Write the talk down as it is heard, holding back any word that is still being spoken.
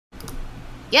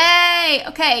Yay!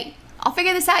 Okay, I'll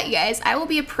figure this out, you guys. I will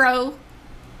be a pro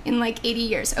in like 80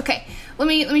 years. Okay, let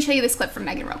me show you this clip from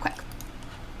Meghan real quick.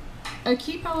 A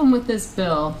key problem with this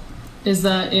bill is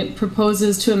that it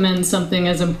proposes to amend something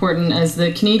as important as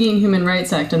the Canadian Human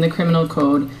Rights Act and the Criminal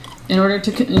Code in order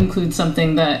to include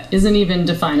something that isn't even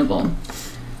definable.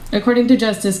 According to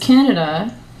Justice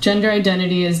Canada, gender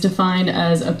identity is defined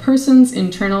as a person's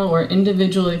internal or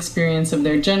individual experience of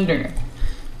their gender.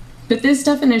 But this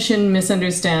definition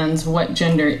misunderstands what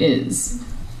gender is.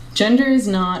 Gender is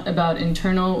not about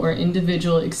internal or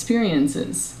individual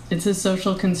experiences. It's a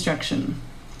social construction.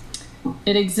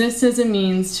 It exists as a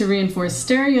means to reinforce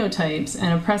stereotypes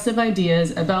and oppressive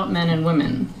ideas about men and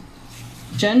women.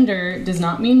 Gender does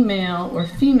not mean male or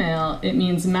female, it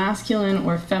means masculine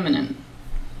or feminine.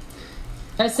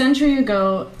 A century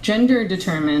ago, gender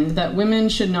determined that women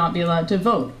should not be allowed to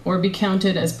vote or be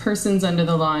counted as persons under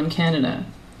the law in Canada.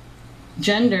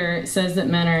 Gender says that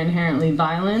men are inherently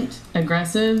violent,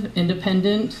 aggressive,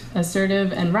 independent,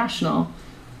 assertive, and rational,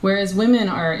 whereas women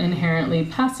are inherently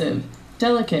passive,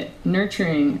 delicate,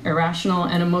 nurturing, irrational,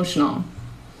 and emotional.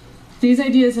 These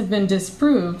ideas have been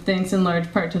disproved thanks in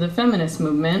large part to the feminist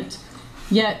movement,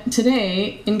 yet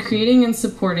today, in creating and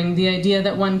supporting the idea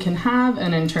that one can have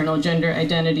an internal gender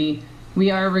identity,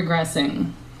 we are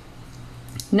regressing.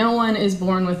 No one is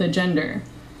born with a gender.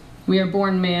 We are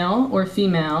born male or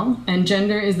female, and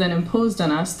gender is then imposed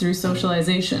on us through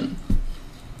socialization.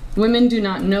 Women do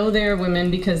not know they are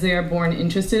women because they are born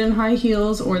interested in high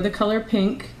heels or the color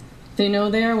pink. They know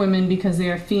they are women because they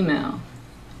are female.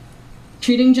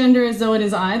 Treating gender as though it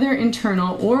is either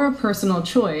internal or a personal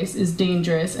choice is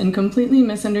dangerous and completely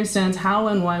misunderstands how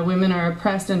and why women are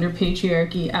oppressed under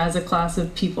patriarchy as a class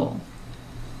of people.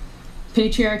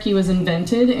 Patriarchy was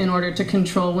invented in order to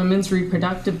control women's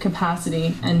reproductive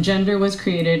capacity, and gender was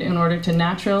created in order to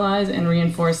naturalize and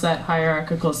reinforce that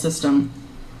hierarchical system.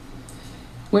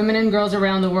 Women and girls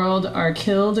around the world are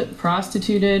killed,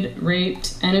 prostituted,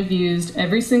 raped, and abused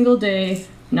every single day,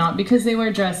 not because they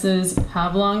wear dresses,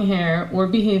 have long hair, or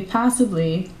behave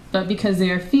passively, but because they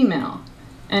are female.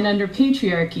 And under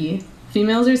patriarchy,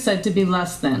 females are said to be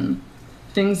less than,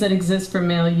 things that exist for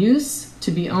male use,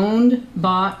 to be owned,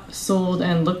 bought, sold,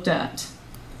 and looked at.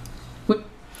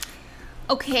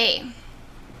 Okay.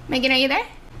 Meghan, are you there?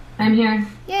 I'm here.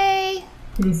 Yay!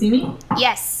 Can you see me?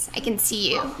 Yes, I can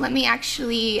see you. Let me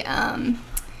actually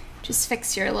just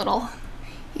fix your little,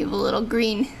 you have a little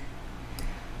green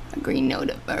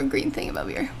note or a green thing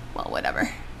above your, well, whatever.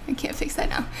 I can't fix that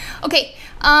now. Okay,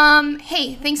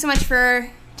 hey, thanks so much for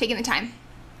taking the time.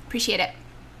 Appreciate it.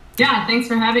 Yeah, thanks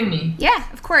for having me.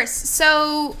 Yeah, of course.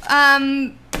 So,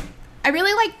 I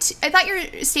thought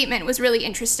your statement was really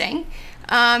interesting.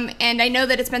 And I know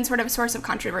that it's been sort of a source of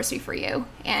controversy for you.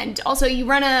 And also you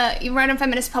run a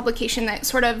feminist publication that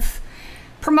sort of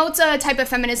promotes a type of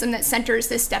feminism that centers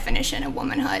this definition of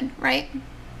womanhood, right?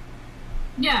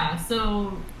 Yeah,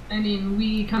 so, I mean,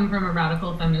 we come from a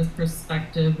radical feminist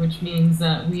perspective, which means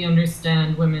that we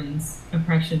understand women's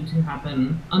oppression to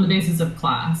happen on the basis of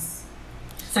class,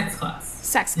 sex class.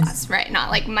 Sex class, right, not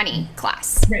like money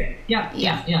class. Right,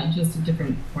 yeah, just a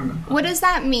different form of class. What does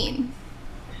that mean?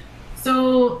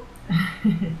 So,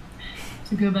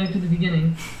 to go back to the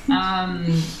beginning,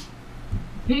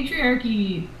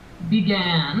 patriarchy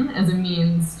began as a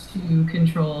means to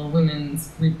control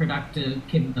women's reproductive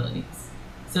capabilities.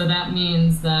 So that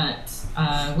means that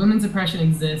women's oppression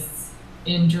exists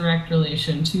in direct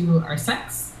relation to our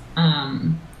sex,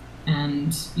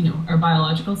 and, you know, our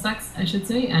biological sex, I should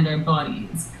say, and our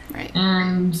bodies. Right.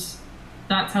 And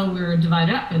that's how we're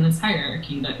divided up in this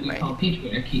hierarchy that we call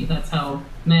patriarchy. That's how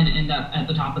men end up at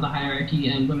the top of the hierarchy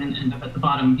and women end up at the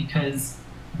bottom, because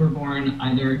we're born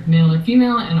either male or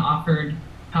female and offered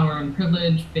power and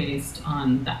privilege based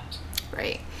on that.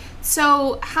 Right.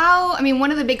 So how, I mean,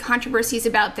 one of the big controversies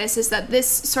about this is that this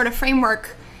sort of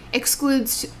framework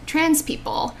excludes trans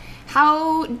people.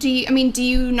 How do you, I mean, do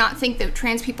you not think that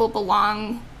trans people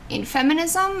belong in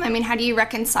feminism? I mean, how do you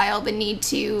reconcile the need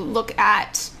to look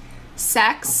at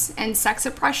sex and sex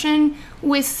oppression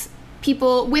with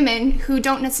people, women who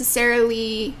don't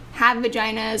necessarily have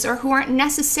vaginas or who aren't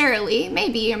necessarily,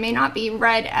 maybe or may not be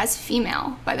read as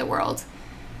female by the world?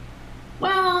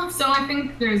 Well, so I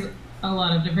think there's a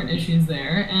lot of different issues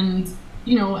there, and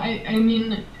you know, I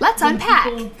mean, let's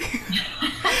unpack.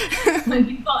 When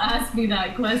people ask me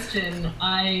that question,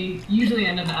 I usually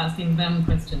end up asking them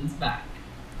questions back.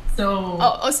 So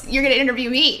so you're gonna interview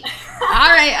me? all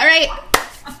right,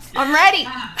 I'm ready.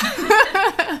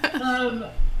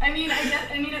 I mean,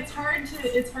 it's hard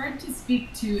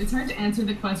to answer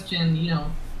the question, you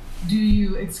know, do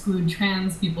you exclude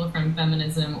trans people from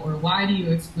feminism, or why do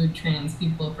you exclude trans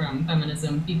people from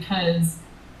feminism? Because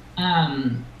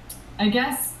I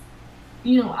guess,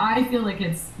 I feel like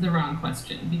it's the wrong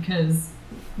question, because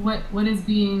what is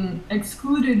being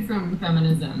excluded from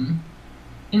feminism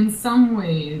in some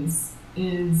ways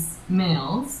is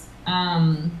males.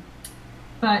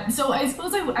 But so I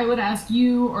suppose I would ask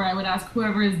you, or I would ask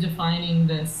whoever is defining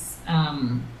this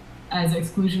as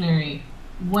exclusionary,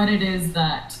 what is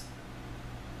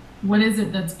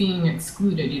it that's being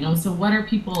excluded, so what are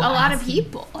people a lot of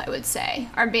people, I would say,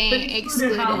 are being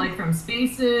excluded. How, like from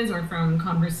spaces or from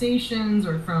conversations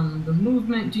or from the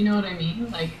movement, do you know what I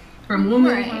mean? Like from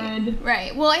womanhood.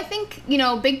 Right. Well, I think,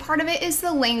 a big part of it is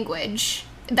the language.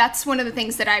 That's one of the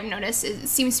things that I've noticed. It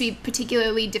seems to be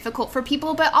particularly difficult for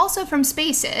people, but also from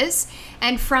spaces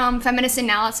and from feminist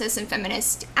analysis and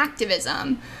feminist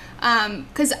activism.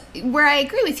 Because where I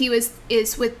agree with you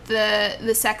is with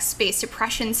the sex-based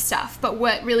oppression stuff, but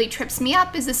what really trips me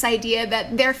up is this idea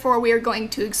that therefore we are going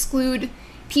to exclude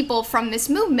people from this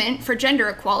movement for gender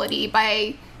equality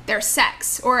by their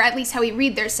sex, or at least how we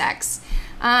read their sex.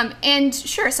 And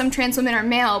sure, some trans women are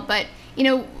male, but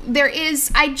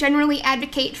I generally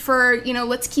advocate for,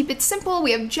 let's keep it simple.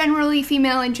 We have generally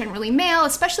female and generally male,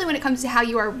 especially when it comes to how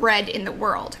you are read in the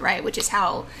world, right? Which is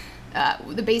how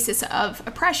the basis of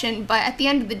oppression. But at the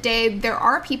end of the day, there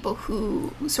are people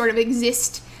who sort of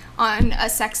exist on a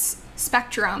sex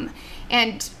spectrum.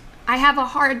 And I have a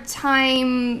hard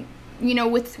time,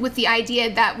 with the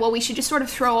idea that, well, we should just sort of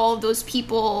throw all of those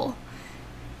people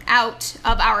out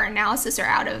of our analysis or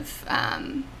out of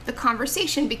the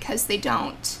conversation because they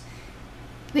don't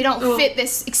fit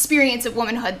this experience of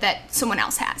womanhood that someone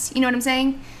else has. You know what I'm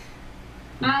saying?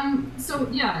 So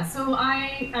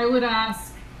I would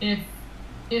ask if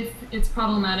it's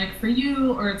problematic for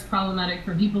you, or it's problematic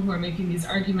for people who are making these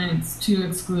arguments to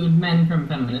exclude men from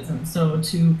feminism.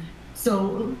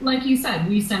 So like you said,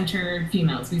 we center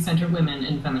females, we center women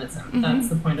in feminism. Mm-hmm. That's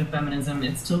the point of feminism.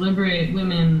 It's to liberate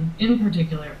women in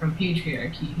particular from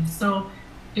patriarchy. So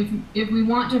if we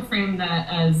want to frame that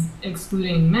as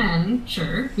excluding men,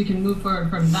 sure, we can move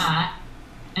forward from that.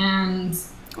 And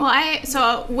just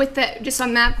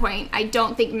on that point, I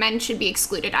don't think men should be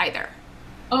excluded either.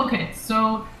 Okay,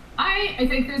 so I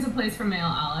think there's a place for male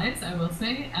allies, I will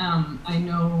say. I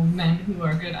know men who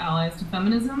are good allies to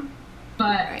feminism,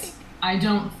 but right. I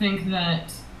don't think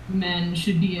that men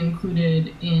should be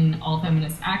included in all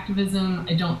feminist activism.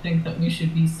 I don't think that we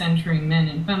should be centering men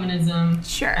in feminism.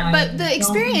 Sure, but the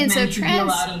experience of trans should be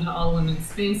allowed into all women's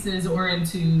spaces, or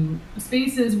into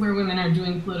spaces where women are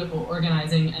doing political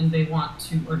organizing and they want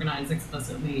to organize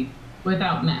explicitly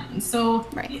without men. So,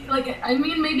 right.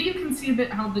 Maybe you can see a bit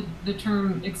how the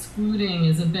term excluding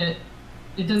is it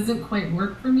doesn't quite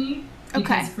work for me.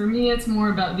 Because for me, it's more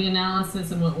about the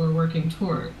analysis and what we're working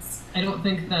towards. I don't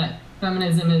think that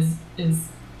feminism is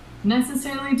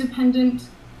necessarily dependent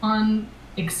on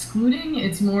excluding.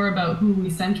 It's more about who we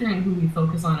center and who we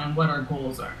focus on and what our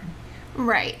goals are.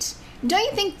 Right. Don't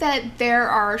you think that there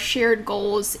are shared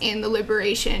goals in the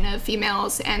liberation of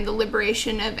females and the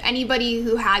liberation of anybody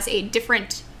who has a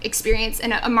different experience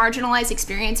and a marginalized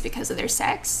experience because of their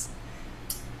sex?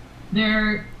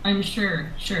 I'm sure,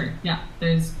 yeah,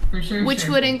 there's for sure. Which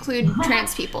would include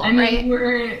trans people, right?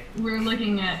 We're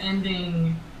looking at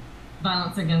ending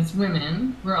violence against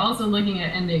women. We're also looking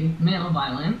at ending male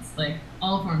violence, like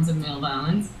all forms of male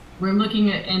violence. We're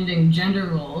looking at ending gender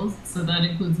roles, so that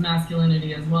includes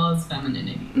masculinity as well as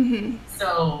femininity. Mm-hmm.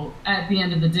 So at the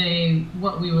end of the day,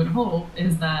 what we would hope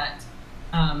is that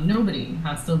nobody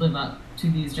has to live up to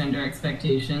these gender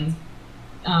expectations.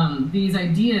 These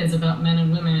ideas about men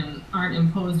and women aren't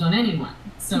imposed on anyone.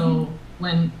 So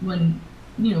when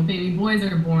baby boys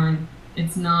are born,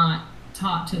 it's not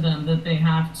taught to them that they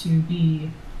have to be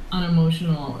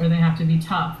unemotional, or they have to be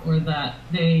tough, or that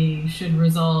they should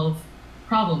resolve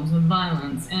problems with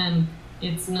violence. And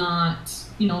it's not,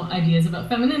 ideas about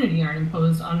femininity aren't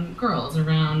imposed on girls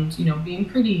around, being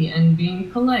pretty and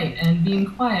being polite and being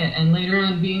quiet, and later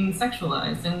on being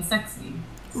sexualized and sexy.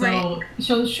 So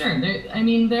sure,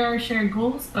 there are shared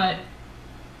goals, but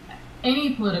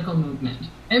any political movement,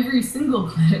 every single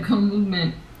political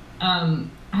movement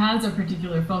has a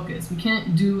particular focus. We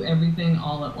can't do everything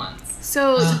all at once.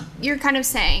 So you're kind of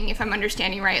saying, if I'm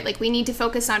understanding right, like we need to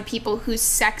focus on people whose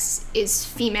sex is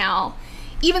female,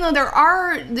 even though there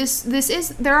are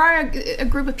a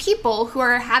group of people who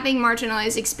are having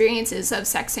marginalized experiences of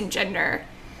sex and gender,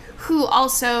 who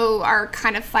also are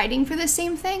kind of fighting for the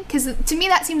same thing. Because to me,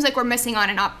 that seems like we're missing out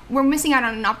on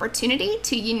an opportunity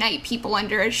to unite people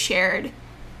under a shared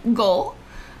goal.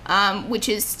 which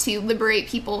is to liberate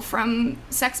people from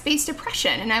sex-based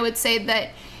oppression. And I would say that,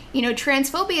 you know,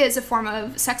 transphobia is a form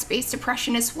of sex-based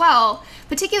oppression as well,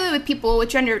 particularly with people with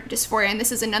gender dysphoria. And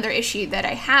this is another issue that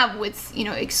I have with, you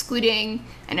know, excluding,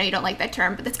 I know you don't like that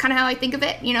term, but that's kind of how I think of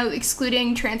it, you know,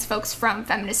 excluding trans folks from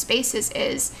feminist spaces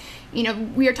is, you know,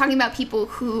 we are talking about people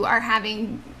who are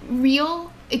having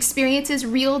real experiences,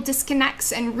 real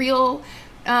disconnects, and real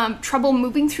trouble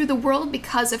moving through the world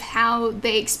because of how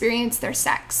they experience their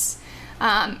sex.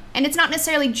 And it's not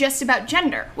necessarily just about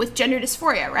gender with gender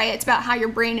dysphoria, right? It's about how your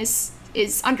brain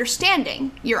is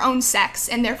understanding your own sex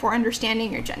and therefore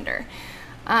understanding your gender.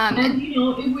 And you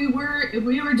know, if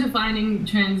we were defining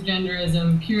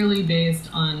transgenderism purely based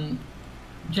on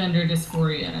gender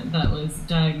dysphoria that was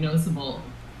diagnosable,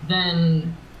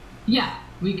 then yeah,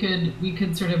 we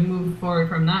could sort of move forward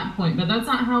from that point. But that's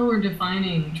not how we're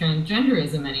defining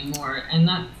transgenderism anymore, and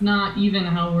that's not even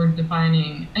how we're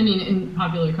defining, I mean, in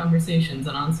popular conversations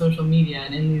and on social media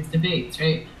and in these debates,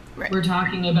 right? We're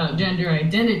talking about gender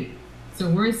identity. So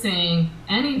we're saying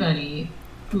anybody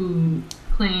who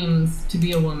claims to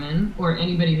be a woman or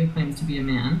anybody who claims to be a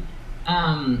man,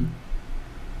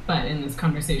 but in this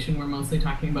conversation we're mostly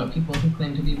talking about people who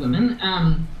claim to be women,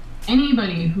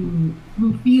 anybody who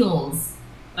feels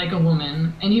like a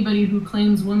woman, anybody who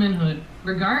claims womanhood,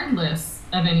 regardless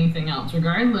of anything else,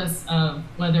 regardless of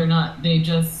whether or not they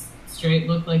just straight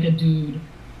look like a dude,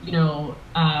 you know,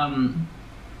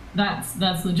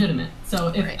 that's legitimate. So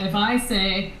if I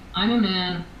say I'm a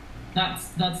man,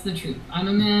 that's the truth. I'm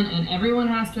a man, and everyone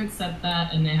has to accept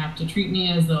that, and they have to treat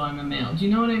me as though I'm a male. Do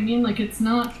you know what I mean? Like, it's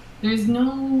not, there's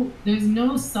no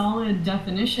solid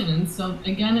definition, and so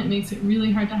again, it makes it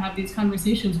really hard to have these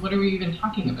conversations. What are we even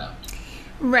talking about?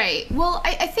 Right. Well,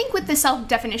 I think with the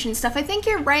self-definition stuff, I think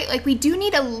you're right. Like, we do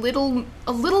need a little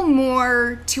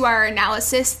more to our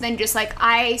analysis than just like,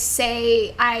 I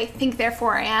say, I think,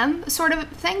 therefore I am sort of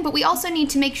thing. But we also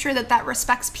need to make sure that that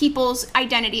respects people's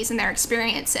identities and their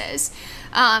experiences.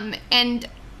 And,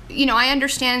 you know, I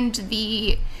understand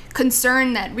the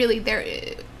concern that really there,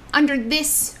 under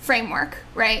this framework,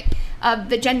 right, of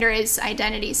the gender is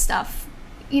identity stuff,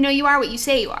 you know, you are what you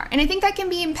say you are. And I think that can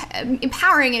be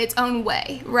empowering in its own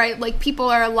way, right? Like, people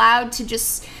are allowed to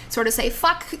just sort of say,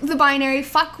 fuck the binary,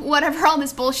 fuck whatever all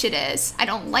this bullshit is. I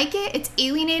don't like it. It's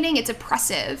alienating. It's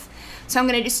oppressive. So I'm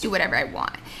going to just do whatever I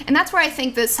want. And that's where I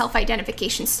think the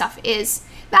self-identification stuff is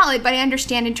valid. But I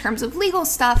understand in terms of legal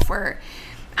stuff where,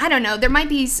 I don't know, there might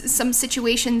be some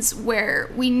situations where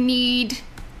we need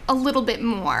a little bit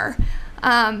more.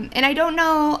 And I don't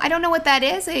know what that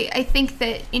is. I think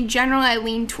that in general I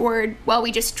lean toward, well,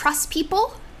 we just trust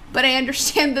people, but I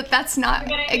understand that that's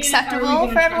not acceptable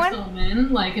for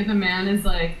everyone. Like, if a man is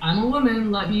like, I'm a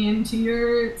woman, let me into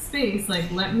your space, like,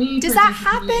 let me. Does that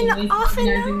happen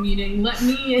often? Meeting, let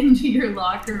me into your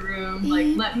locker room,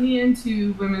 like, let me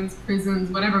into women's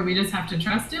prisons, whatever. We just have to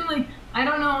trust him. Like, I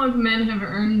don't know if men have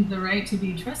earned the right to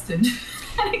be trusted.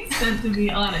 Except, to be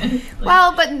honest. Like,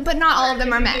 well, but not all of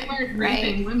them are men, right?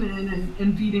 Raping women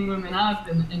and beating women up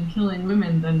and killing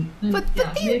women, then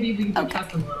yeah, maybe we can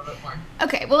trust them a little bit more.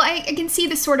 Okay, well, I can see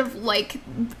this sort of, like,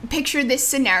 picture this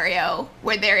scenario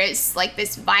where there is, like,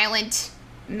 this violent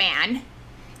man,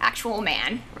 actual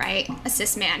man, right? A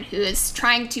cis man who is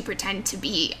trying to pretend to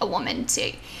be a woman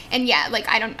too. And yeah, like,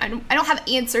 I don't have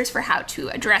answers for how to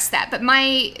address that, but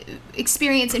my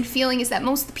experience and feeling is that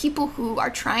most of the people who are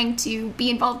trying to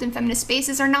be involved in feminist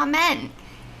spaces are not men.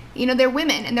 You know, they're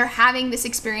women, and they're having this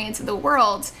experience of the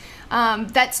world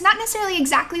that's not necessarily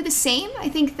exactly the same. I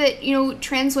think that, you know,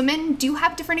 trans women do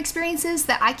have different experiences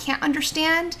that I can't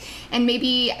understand, and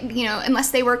maybe, you know,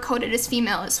 unless they were coded as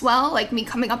female as well, like me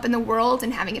coming up in the world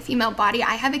and having a female body,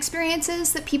 I have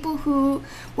experiences that people who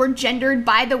were gendered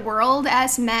by the world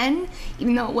as men,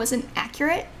 even though it wasn't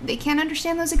accurate, they can't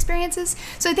understand those experiences.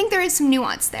 So I think there is some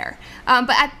nuance there.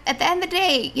 But at the end of the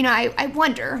day, you know, I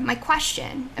wonder, my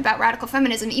question about radical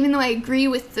feminism, even though I agree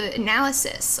with the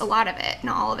analysis, a lot of it,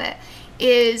 not all of it,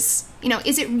 is, you know,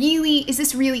 is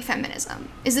this really feminism?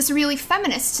 Is this really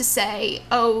feminist to say,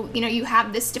 oh, you know, you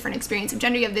have this different experience of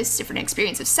gender, you have this different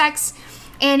experience of sex,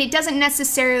 and it doesn't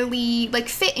necessarily, like,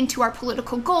 fit into our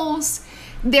political goals,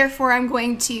 therefore I'm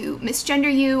going to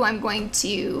misgender you, I'm going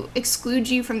to exclude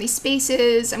you from these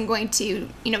spaces, I'm going to,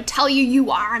 you know, tell you you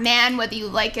are a man whether you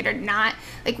like it or not.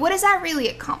 Like, what does that really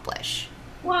accomplish?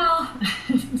 Well,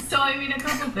 so I mean, a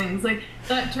couple things, like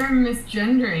that term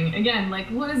misgendering, again, like,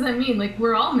 what does that mean? Like,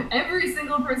 every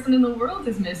single person in the world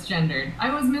is misgendered.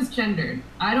 I was misgendered.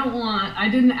 I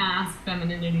didn't ask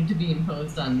femininity to be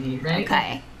imposed on me, right?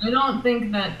 Okay. I don't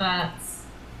think that that's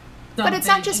something. But it's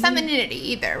not just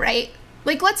femininity either, right?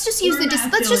 Like, let's just use the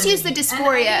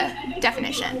dysphoria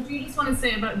definition. What you just want to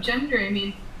say about gender, I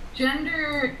mean,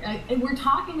 gender, we're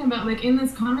talking about, like, in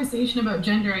this conversation about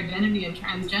gender identity and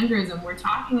transgenderism, we're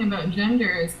talking about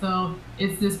gender as though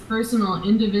it's this personal,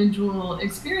 individual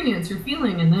experience or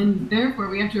feeling, and then therefore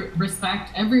we have to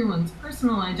respect everyone's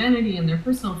personal identity and their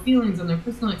personal feelings and their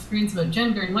personal experience about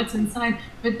gender and what's inside.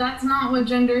 But that's not what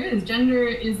gender is. Gender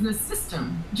is the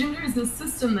system. Gender is the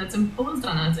system that's imposed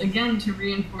on us, again, to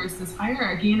reinforce this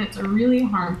hierarchy, and it's a really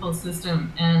harmful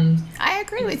system. And I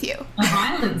agree with you. A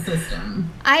violent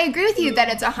system. I agree with you that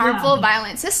it's a harmful,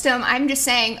 violent system. I'm just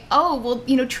saying, oh, well,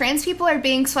 you know, trans people are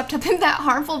being swept up in that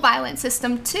harmful, violent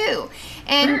system too.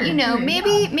 And, Sure, you know, sure,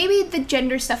 maybe the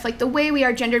gender stuff, like the way we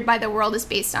are gendered by the world is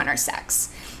based on our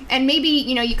sex. And maybe,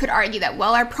 you know, you could argue that,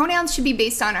 well, our pronouns should be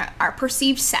based on our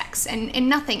perceived sex and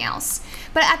nothing else.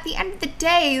 But at the end of the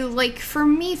day, like, for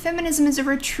me, feminism is a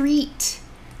retreat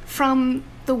from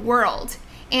the world.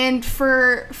 And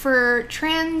for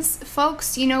trans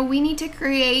folks, you know, we need to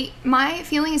create, my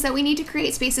feeling is that we need to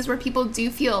create spaces where people do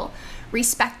feel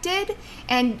respected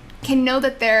and can know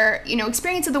that their, you know,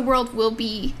 experience of the world will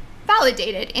be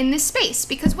validated in this space,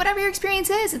 because whatever your experience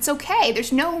is, it's okay.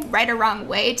 There's no right or wrong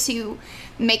way to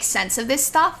make sense of this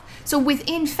stuff. So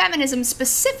within feminism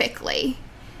specifically,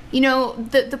 you know,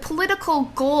 the political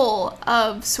goal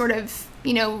of sort of,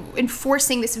 you know,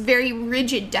 enforcing this very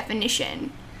rigid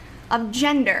definition of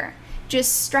gender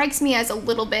just strikes me as a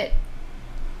little bit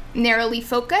narrowly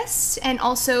focused, and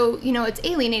also, you know, it's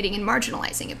alienating and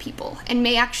marginalizing of people, and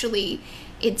may actually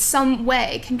in some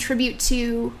way contribute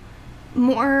to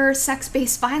more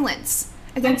sex-based violence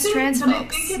against trans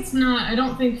folks. I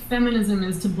don't think feminism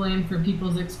is to blame for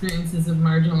people's experiences of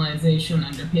marginalization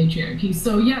under patriarchy.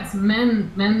 So yes,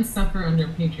 men suffer under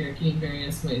patriarchy in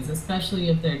various ways, especially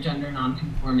if they're gender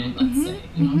non-conforming, let's say.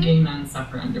 You know, gay men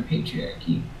suffer under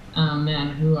patriarchy.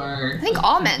 Men who are... I think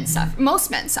all men suffer. Most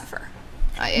men suffer.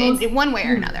 In one way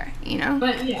or another, you know?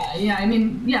 But yeah, I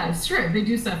mean, yeah, sure, they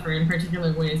do suffer in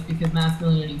particular ways because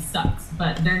masculinity sucks,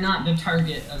 but they're not the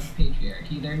target of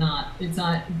patriarchy.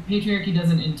 Patriarchy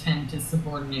doesn't intend to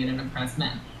subordinate and oppress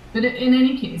men. But in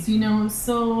any case, you know,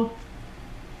 so,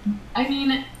 I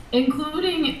mean,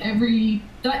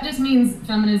 that just means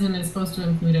feminism is supposed to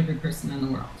include every person in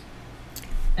the world.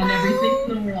 And everything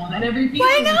in the world, and every people.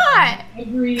 Why not?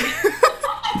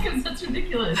 Because that's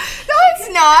ridiculous. No, it's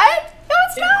not. No,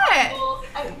 it's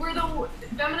not.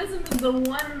 Feminism is the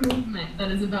one movement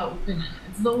that is about women.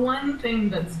 It's the one thing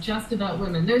that's just about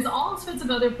women. There's all sorts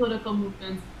of other political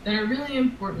movements that are really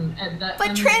important.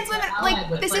 But trans women,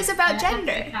 like, this is about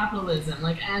gender. Anti-capitalism,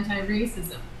 like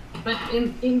anti-racism. But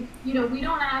in you know, we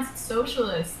don't ask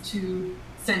socialists to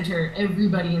center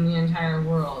everybody in the entire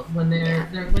world when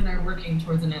they're working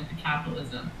towards an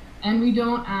anti-capitalism. And we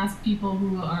don't ask people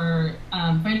who are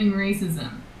fighting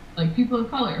racism, like people of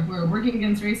color who are working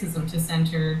against racism, to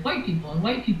center white people and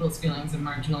white people's feelings of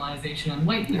marginalization and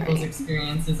white people's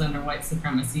experiences under white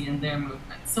supremacy and their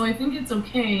movement. So I think it's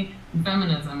okay in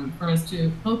feminism for us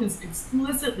to focus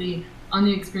explicitly on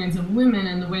the experience of women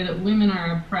and the way that women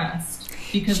are oppressed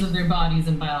because of their bodies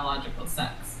and biological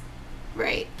sex.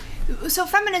 Right. So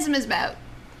feminism is about,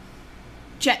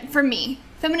 for me,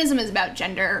 feminism is about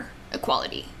gender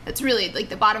equality. That's really like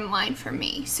the bottom line for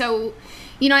me. So,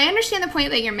 you know, I understand the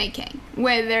point that you're making,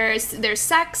 where there's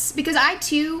sex, because I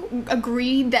too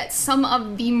agree that some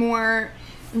of the more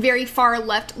very far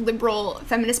left liberal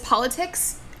feminist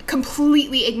politics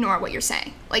completely ignore what you're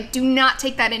saying. Like, do not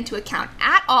take that into account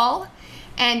at all,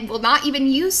 and will not even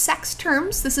use sex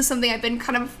terms. This is something I've been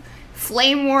kind of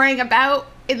flame warring about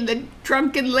in the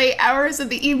drunken late hours of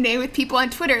the evening with people on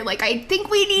Twitter. Like, I think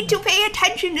we need to pay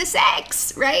attention to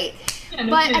sex, right? Yeah, no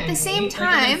but kidding. At the same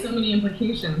time, it has so many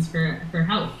implications for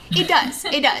health. It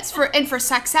does for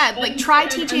sex ed. Like, try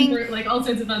teaching, for, like, all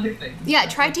sorts of other things. Yeah,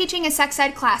 try teaching a sex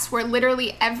ed class where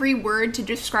literally every word to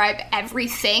describe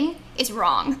everything is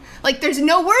wrong. Like, there's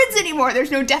no words anymore,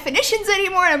 there's no definitions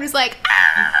anymore, and I'm just like,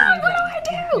 what do I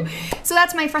do? So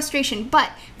that's my frustration.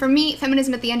 But for me,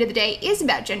 feminism at the end of the day is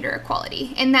about gender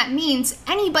equality, and that means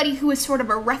anybody who is sort of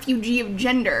a refugee of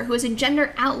gender, who is a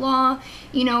gender outlaw,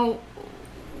 you know,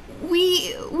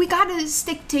 we gotta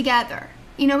stick together.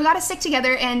 You know, we gotta stick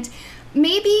together, and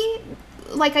maybe,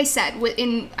 like I said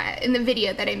in the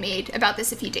video that I made about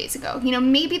this a few days ago, you know,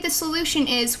 maybe the solution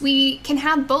is we can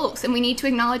have both, and we need to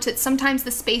acknowledge that sometimes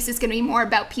the space is gonna be more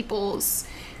about people's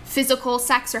physical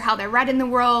sex or how they're read in the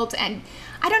world, and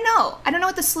I don't know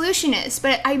what the solution is,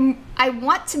 but I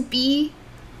want to be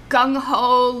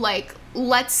gung-ho, like,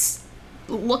 let's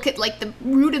look at like the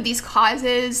root of these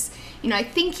causes. You know, I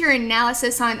think your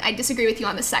analysis on, I disagree with you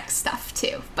on the sex stuff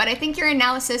too, but I think your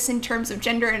analysis in terms of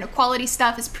gender inequality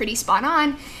stuff is pretty spot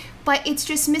on, but it's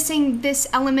just missing this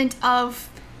element of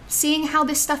seeing how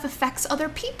this stuff affects other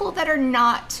people that are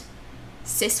not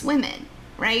cis women,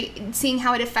 right? And seeing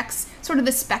how it affects sort of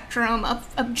the spectrum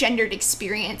of gendered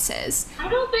experiences. I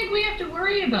don't think we have to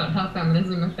worry about how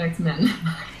feminism affects men.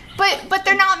 But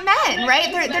they're not men,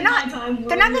 right? They're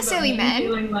not necessarily men.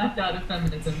 Feeling left out of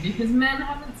feminism because men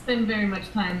haven't spent very much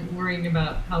time worrying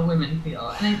about how women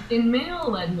feel. And in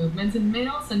male-led movements, in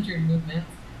male-centered movements,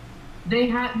 they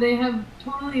have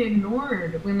totally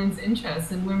ignored women's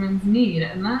interests and women's need,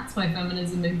 and that's why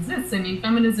feminism exists. I mean,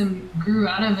 feminism grew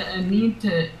out of a need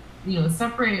to,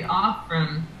 separate off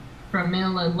from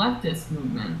male-led leftist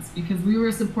movements because we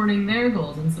were supporting their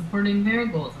goals and supporting their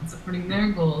goals and supporting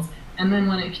their goals. And then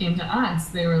when it came to us,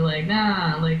 they were like,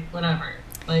 nah, like, whatever.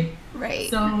 Like, right.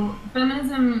 So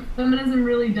feminism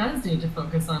really does need to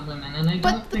focus on women. And I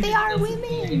don't think they are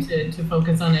women. To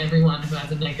focus on everyone who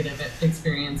has a negative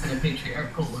experience in a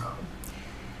patriarchal world.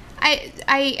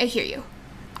 I hear you.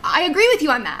 I agree with you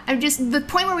on that. I'm just, the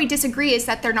point where we disagree is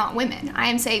that they're not women. I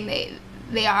am saying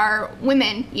they are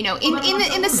women,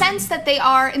 in the sense that they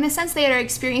are, in the sense they are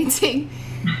experiencing.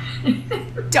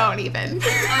 Don't even.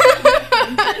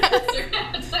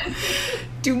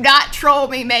 Do not troll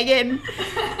me, Megan.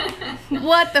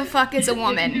 What the fuck is a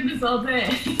woman? You do this all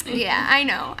day. Yeah, I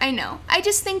know. I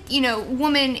just think,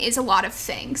 woman is a lot of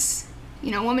things.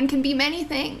 Woman can be many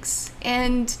things.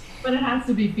 But it has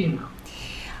to be female.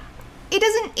 It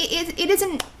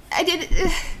isn't,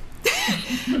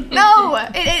 no,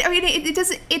 it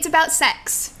doesn't, it's about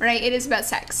sex, right? It is about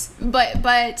sex.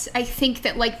 But I think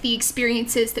that, like, the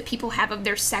experiences that people have of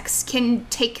their sex can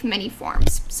take many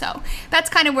forms. So that's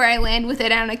kind of where I land with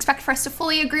it. I don't expect for us to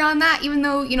fully agree on that, even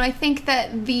though, I think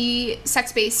that the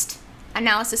sex-based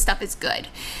analysis stuff is good,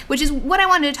 which is what I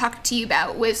wanted to talk to you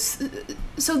about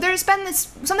so there's been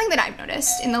something that I've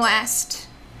noticed in the last,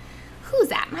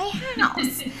 who's at my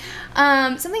house?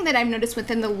 Something that I've noticed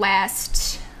within the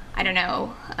last, I don't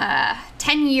know,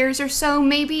 10 years or so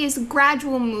maybe, is a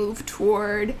gradual move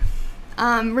toward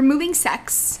removing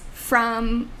sex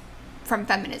from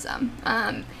feminism.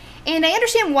 And I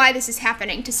understand why this is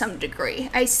happening to some degree.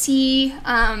 I see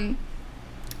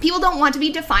people don't want to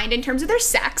be defined in terms of their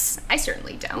sex. I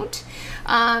certainly don't.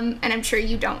 And I'm sure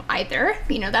you don't either.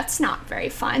 That's not very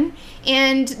fun.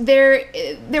 And there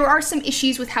are some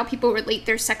issues with how people relate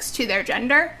their sex to their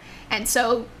gender. And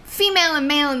so female and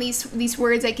male and these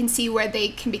words, I can see where they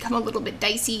can become a little bit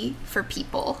dicey for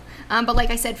people. But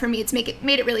like I said, for me, it's made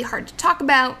it really hard to talk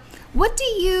about.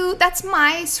 That's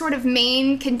my sort of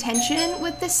main contention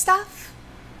with this stuff.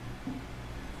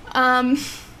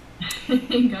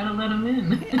 You gotta let them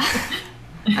in.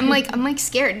 I'm like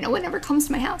scared. No one ever comes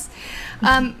to my house.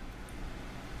 I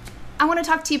want to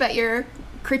talk to you about your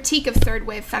critique of third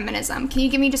wave feminism. Can you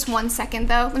give me just 1 second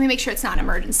though? Let me make sure it's not an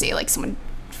emergency, like someone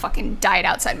fucking died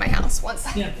outside my house. 1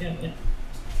 second. Yeah.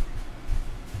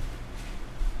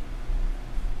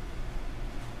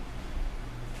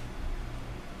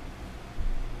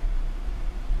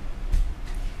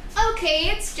 Okay,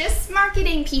 it's just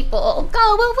marketing people.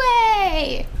 Go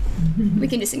away. We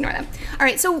can just ignore them. All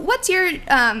right, so what's your,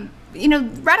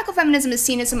 radical feminism is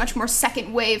seen as a much more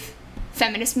second wave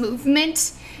feminist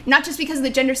movement, not just because of the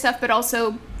gender stuff, but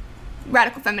also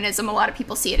radical feminism. A lot of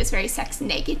people see it as very sex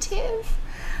negative,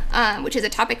 which is a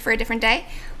topic for a different day.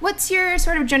 What's your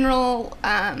sort of general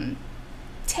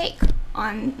take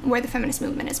on where the feminist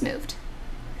movement has moved?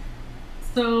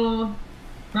 So,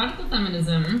 radical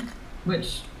feminism,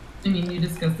 which, you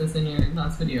discussed this in your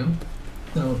last video,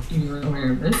 so you were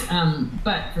aware of this,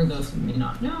 but for those who may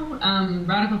not know,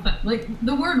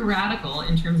 the word radical,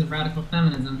 in terms of radical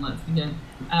feminism, let's begin,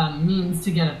 means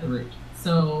to get at the root.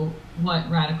 So what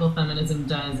radical feminism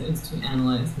does is to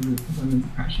analyze the root of women's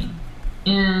oppression.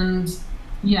 And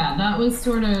yeah, that was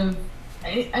sort of,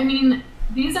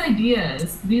 these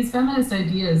ideas, these feminist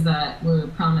ideas that were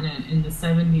prominent in the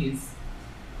 70s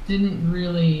didn't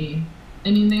really,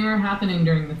 they were happening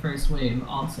during the first wave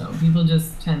also. People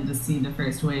just tend to see the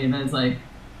first wave as like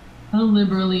a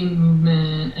liberal-y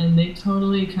movement, and they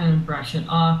totally kind of brush it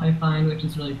off, I find, which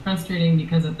is really frustrating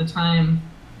because at the time,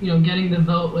 getting the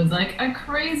vote was like a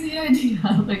crazy idea.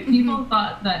 Like people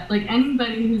thought that, like,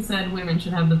 anybody who said women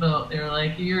should have the vote, they were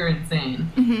like, you're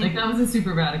insane. Like that was a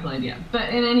super radical idea. But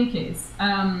in any case,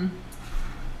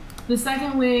 the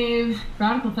second wave,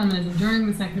 radical feminism during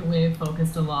the second wave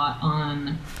focused a lot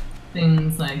on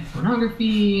things like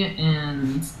pornography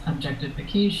and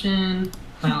objectification,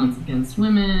 violence against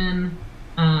women,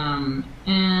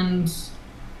 and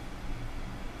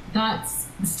that's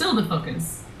still the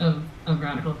focus of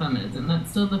radical feminism. That's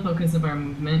still the focus of our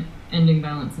movement: ending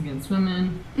violence against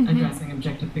women, addressing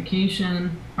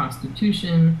objectification,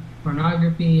 prostitution,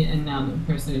 pornography, and now, of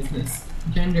course, there's this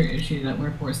gender issue that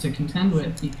we're forced to contend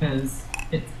with because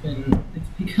it's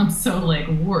become so like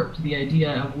warped, the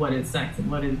idea of what is sex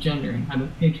and what is gender and how does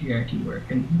patriarchy work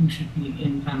and who should be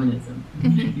in feminism,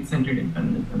 who should be centered in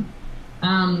feminism.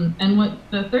 And what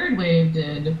the third wave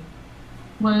did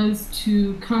was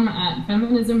to come at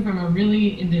feminism from a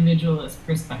really individualist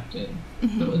perspective.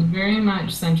 So it was very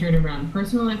much centered around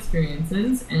personal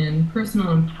experiences and personal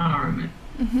empowerment.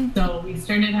 So we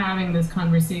started having this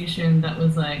conversation that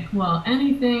was like, well,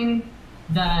 anything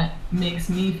that makes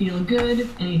me feel good,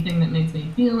 anything that makes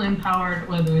me feel empowered,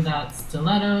 whether that's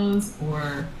stilettos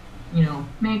or, you know,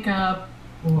 makeup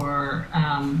or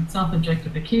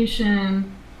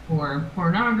self-objectification or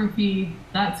pornography,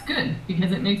 that's good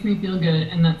because it makes me feel good,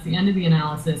 and that's the end of the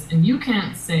analysis. And you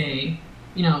can't say,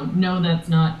 you know, no, that's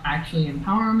not actually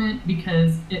empowerment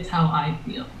because it's how I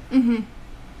feel.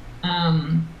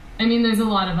 I mean, there's a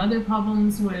lot of other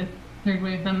problems with third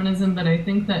wave feminism, but I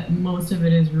think that most of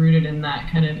it is rooted in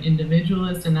that kind of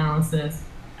individualist analysis.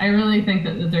 I really think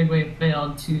that the third wave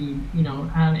failed to, you know,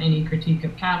 have any critique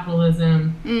of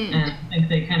capitalism, and I think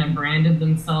they kind of branded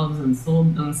themselves and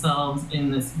sold themselves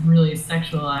in this really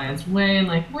sexualized way,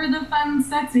 like, we're the fun,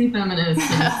 sexy feminists.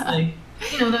 And it's like,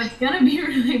 you know, that's gonna be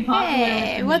really popular.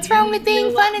 Hey, what's wrong with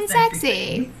being fun and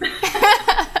sexy?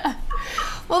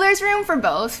 Well, there's room for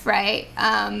both, right?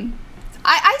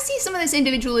 I see some of this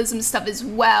individualism stuff as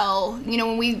well. You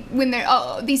know, when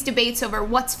these debates over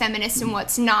what's feminist and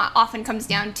what's not often comes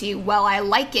down to, well, I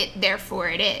like it, therefore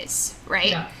it is, right?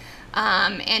 Yeah.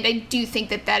 And I do think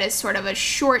that that is sort of a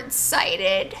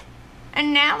short-sighted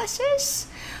analysis.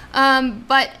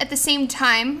 But at the same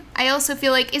time, I also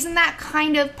feel like, isn't that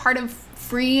kind of part of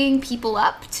freeing people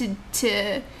up to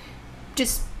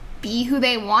just be who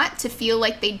they want, to feel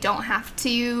like they don't have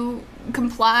to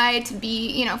comply, to be,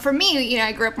 you know, for me, you know,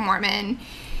 I grew up Mormon.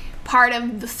 Part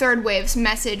of the third wave's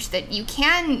message that you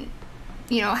can,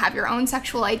 you know, have your own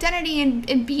sexual identity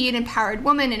and be an empowered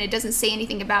woman, and it doesn't say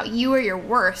anything about you or your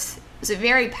worth, is a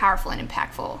very powerful and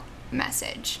impactful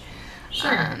message.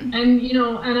 Sure. And, you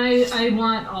know, and I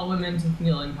want all women to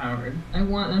feel empowered. I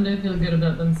want them to feel good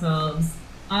about themselves.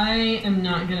 I am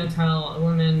not going to tell a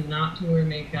woman not to wear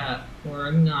makeup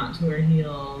or not to wear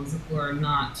heels or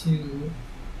not to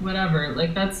whatever.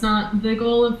 Like, that's not the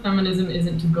goal of feminism.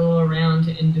 Isn't to go around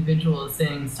to individuals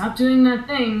saying, stop doing that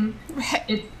thing.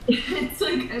 Right. It's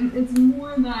like, it's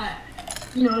more that,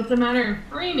 you know, it's a matter of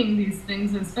framing these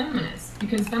things as feminists,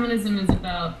 because feminism is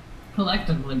about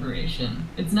collective liberation.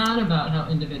 It's not about how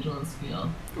individuals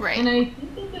feel. Right. And I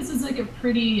think that this is like a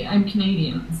pretty, I'm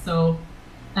Canadian, so,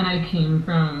 and I came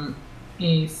from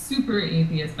a super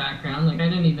atheist background. Like, I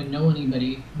didn't even know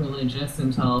anybody religious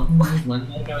until when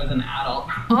like I was an adult.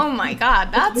 Oh my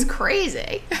God, that's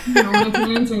crazy. You know, my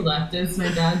parents are leftists, my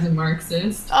dad's a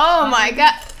Marxist. Oh my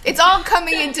God, it's all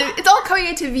coming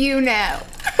into view now.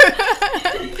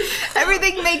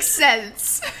 Everything makes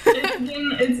sense.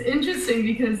 It's interesting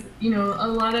because, you know, a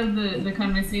lot of the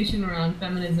conversation around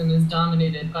feminism is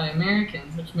dominated by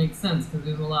Americans, which makes sense because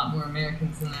there's a lot more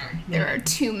Americans than there are Canadians. There are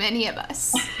too many of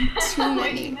us. Too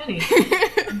many.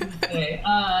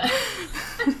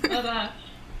 But,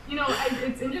 you know,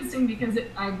 it's interesting because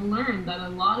I've learned that a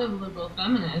lot of liberal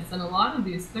feminists and a lot of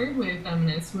these third wave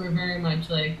feminists who are very much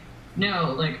like,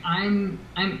 no, like, I'm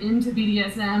into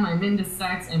BDSM, I'm into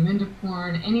sex, I'm into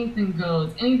porn, anything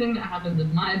goes, anything that happens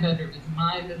in my bedroom is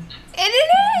my business. And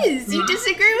it is! You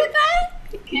disagree with that?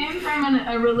 It came from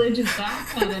a religious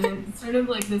background, and it's sort of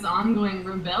like this ongoing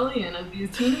rebellion of these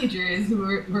teenagers who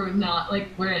were not, like,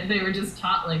 where they were just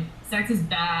taught, like, sex is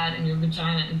bad, and your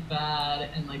vagina is bad,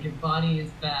 and, like, your body is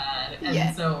bad.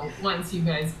 And so once you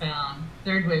guys found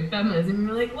third wave feminism,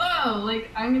 you're like, whoa, like,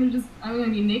 I'm gonna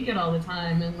be naked all the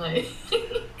time, and, like...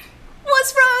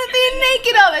 What's wrong with being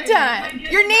naked all the time?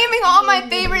 You're naming all my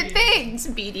favorite things.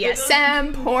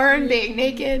 BDSM, porn, being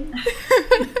naked.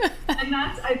 And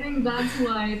I think that's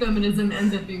why feminism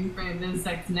ends up being framed as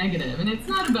sex negative. And it's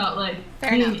not about, like,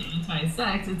 being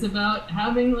anti-sex. It's about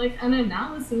having, like, an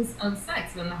analysis of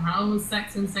sex and how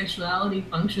sex and sexuality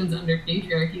functions under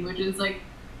patriarchy, which is, like,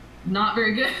 not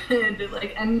very good,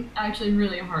 like, and actually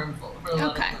really harmful for a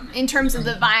lot of women. In terms of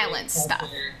the violence stuff.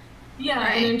 Yeah,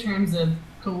 right. And in terms of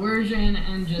coercion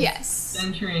and just Yes.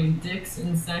 centering dicks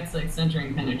in sex, like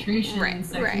centering penetration. Right,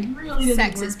 sex right. really doesn't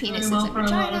Sex work is very penises well and for a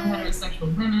lot of vaginas.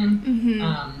 heterosexual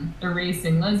women.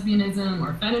 Erasing lesbianism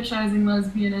or fetishizing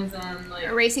lesbianism. Like,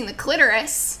 Erasing the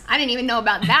clitoris. I didn't even know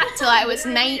about that till I was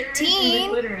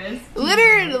 19.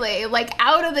 Literally, like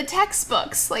out of the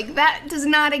textbooks. Like that does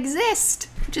not exist,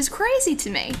 which is crazy to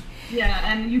me.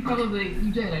 Yeah, and you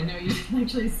did. I know you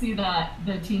actually see the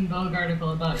Teen Vogue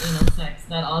article about anal sex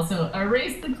that also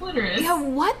erased the clitoris. Yeah,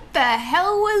 what the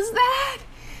hell was that?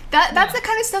 That's the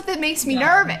kind of stuff that makes me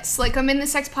nervous. Like, I'm in the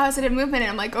sex positive movement,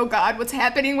 and I'm like, oh God, what's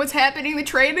happening? What's happening? The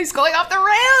train is going off the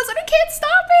rails, and I can't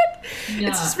stop it. Yeah,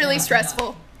 it's just really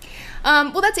stressful.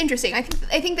 Well, that's interesting. I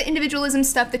think the individualism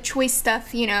stuff, the choice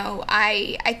stuff, you know,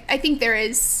 I think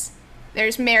there's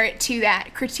merit to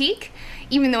that critique,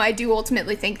 even though I do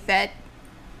ultimately think that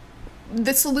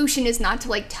the solution is not to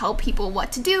like tell people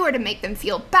what to do or to make them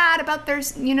feel bad about their,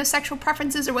 you know, sexual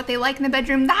preferences or what they like in the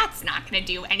bedroom. That's not going to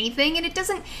do anything, and it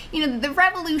doesn't, you know, the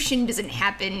revolution doesn't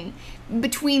happen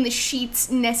between the sheets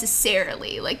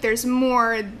necessarily. Like there's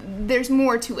more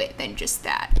to it than just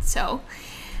that. So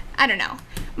I don't know.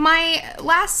 My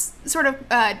last sort of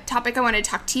topic I want to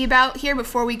talk to you about here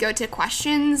before we go to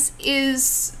questions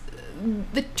is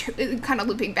kind of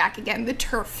looping back again, the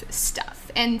TERF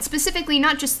stuff, and specifically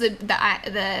not just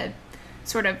the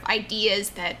sort of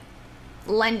ideas that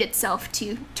lend itself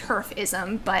to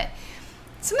TERFism, but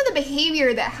some of the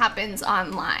behavior that happens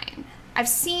online. I've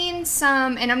seen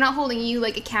some, and I'm not holding you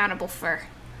like accountable for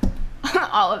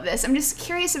all of this. I'm just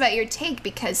curious about your take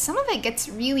because some of it gets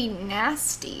really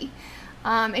nasty.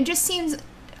 It just seems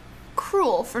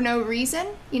cruel for no reason,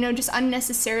 you know, just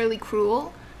unnecessarily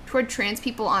cruel toward trans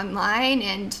people online,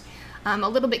 and a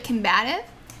little bit combative.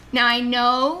 Now I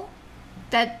know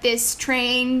that this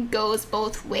train goes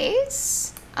both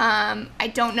ways.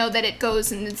 I don't know that it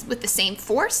goes with the same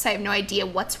force. I have no idea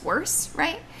what's worse,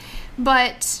 right?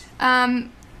 But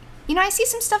you know, I see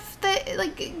some stuff that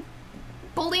like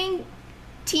bullying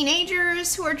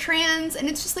teenagers who are trans, and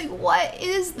it's just like, what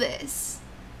is this?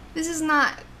 This is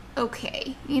not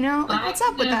okay, you know? Like, what's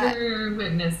up with that? I've never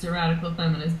witnessed a radical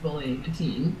feminist bullying a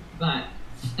teen, but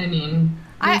I mean,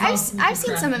 I've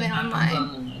seen some of it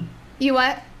online. You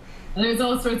what? There's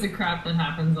all sorts of crap that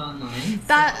happens online.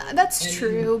 That's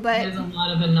true, but there's a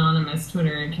lot of anonymous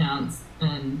Twitter accounts,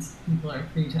 and people are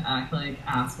free to act like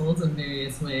assholes in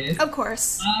various ways. Of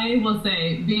course. I will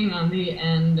say, being on the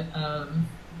end of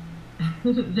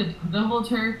the whole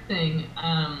TERF thing,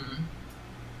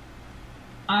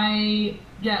 I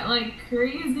get like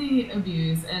crazy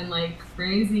abuse and like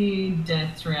crazy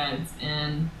death threats,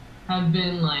 and have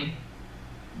been like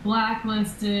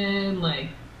blacklisted. Like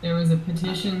there was a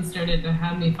petition started to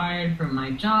have me fired from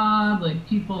my job. Like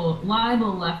people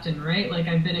libel left and right. Like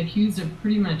I've been accused of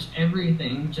pretty much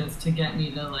everything just to get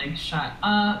me to like shut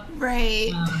up.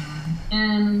 Right.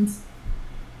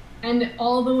 And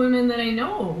all the women that I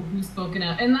know who've spoken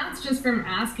out, and that's just from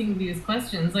asking these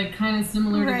questions, like kind of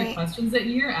similar to the questions that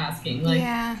you're asking.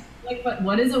 Like, like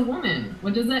what is a woman?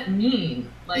 What does that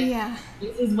mean? Like,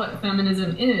 this is what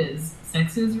feminism is.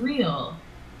 Sex is real.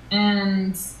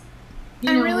 And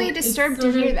I'm really disturbed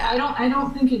to hear that. I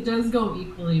don't think it does go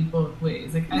equally both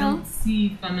ways. Like I don't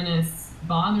see feminists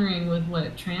bothering with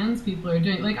what trans people are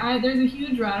doing. Like there's a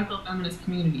huge radical feminist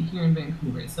community here in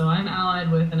Vancouver, so I'm allied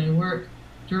with and I work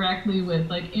directly with,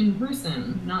 like in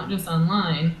person, not just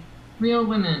online, real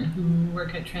women who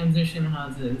work at transition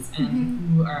houses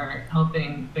and who are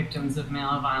helping victims of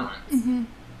male violence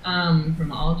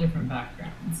from all different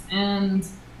backgrounds. And,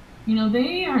 you know,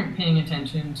 they aren't paying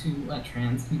attention to what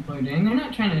trans people are doing. They're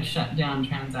not trying to shut down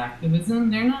trans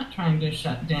activism. They're not trying to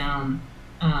shut down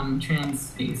trans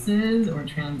spaces or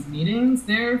trans meetings.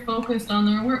 They're focused on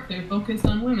their work. They're focused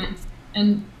on women.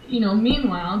 And you know,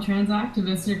 meanwhile, trans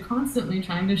activists are constantly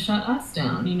trying to shut us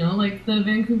down. You know, like the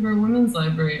Vancouver Women's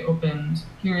Library opened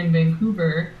here in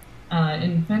Vancouver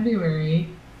in February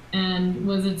and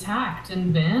was attacked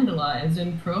and vandalized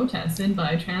and protested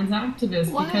by trans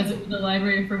activists because it was a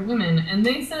library for women. And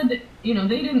they said that, you know,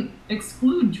 they didn't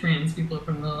exclude trans people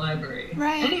from the library.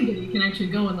 Right. Anybody can actually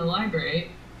go in the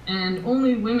library, and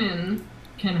only women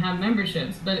can have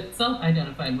memberships, but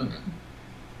self-identified women.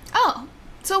 Oh,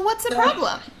 so what's the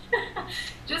problem?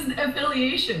 Just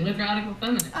affiliation with radical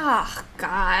feminists. Oh,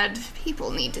 God.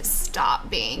 People need to stop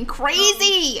being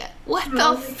crazy. What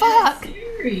the fuck? It's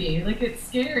scary. Like, it's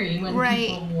scary when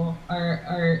people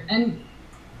are... And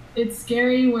it's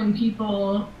scary when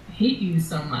people hate you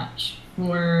so much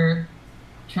for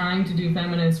trying to do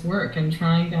feminist work and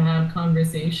trying to have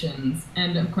conversations.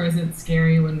 And, of course, it's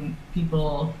scary when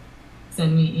people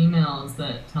send me emails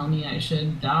that tell me I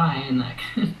should die and that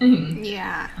kind of thing.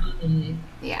 Yeah.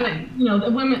 Yeah. But, you know, the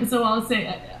women, so I'll say,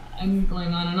 I'm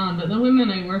going on and on, but the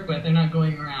women I work with are not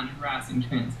going around harassing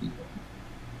trans people.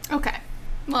 Okay.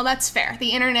 Well, that's fair. The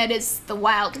internet is the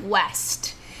Wild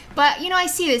West. But, you know, I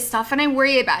see this stuff and I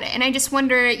worry about it. And I just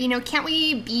wonder, you know, can't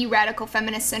we be radical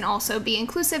feminists and also be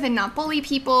inclusive and not bully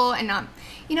people and not,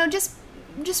 you know, just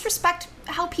respect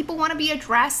how people want to be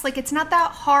addressed? Like, it's not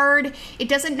that hard. It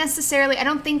doesn't necessarily, I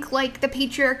don't think, like, the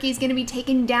patriarchy is going to be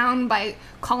taken down by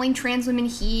calling trans women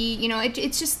he. You know,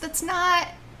 it's just, it's not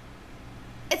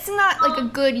like a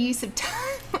good use of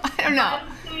time. I don't know. By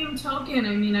the same token,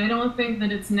 I mean, I don't think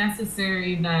that it's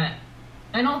necessary that,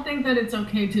 I don't think that it's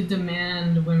okay to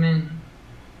demand women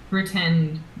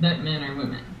pretend that men are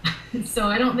women. So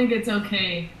I don't think it's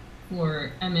okay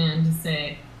for a man to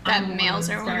say, that males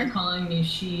are women. Start calling me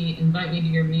she, invite me to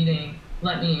your meeting,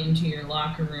 let me into your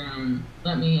locker room,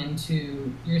 let me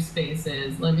into your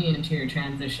spaces, let me into your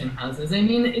transition houses. I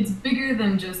mean, it's bigger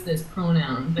than just this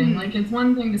pronoun thing. Like, it's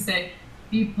one thing to say,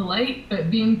 be polite,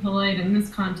 but being polite in this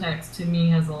context to me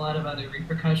has a lot of other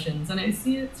repercussions. And I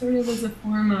see it sort of as a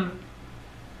form of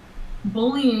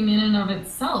bullying in and of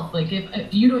itself. Like,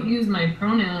 if you don't use my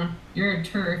pronoun, you're a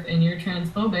TERF and you're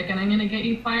transphobic and I'm going to get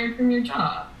you fired from your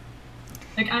job.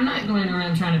 Like, I'm not going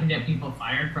around trying to get people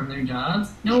fired from their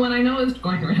jobs. No one I know is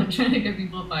going around trying to get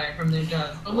people fired from their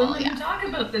jobs. But when we talk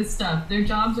about this stuff, their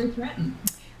jobs are threatened.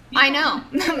 I know.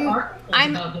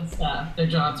 I'm about this stuff. Their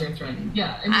jobs are threatened.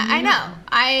 Yeah, I know.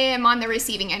 I am on the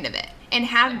receiving end of it and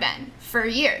have been for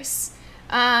years.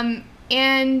 And,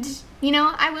 you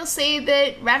know, I will say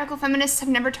that radical feminists have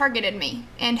never targeted me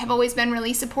and have always been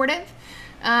really supportive.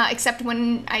 Except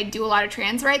when I do a lot of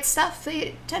trans rights stuff,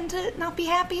 they tend to not be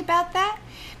happy about that.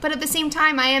 But at the same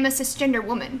time, I am a cisgender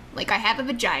woman. Like, I have a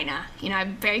vagina. You know, I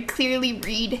very clearly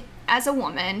read as a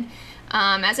woman,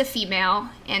 as a female.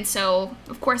 And so,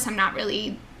 of course, I'm not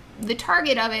really the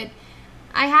target of it.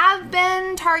 I have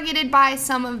been targeted by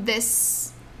some of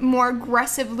this more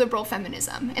aggressive liberal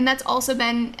feminism. And that's also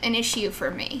been an issue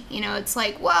for me. You know, it's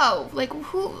like, whoa, like,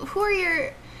 who are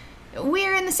your...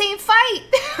 We're in the same fight.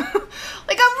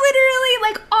 Like, I'm literally,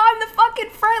 like, on the fucking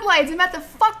front lines. I'm at the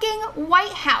fucking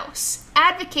White House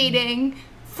advocating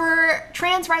for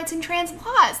trans rights and trans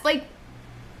laws. Like,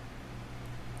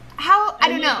 how, I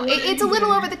don't know. It's a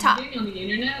little over the top. On the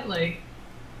internet, like,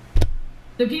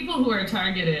 the people who are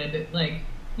targeted, like,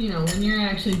 you know, when you're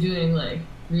actually doing, like,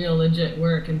 real legit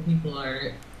work and people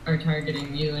are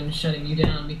targeting you and shutting you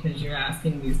down because you're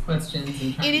asking these questions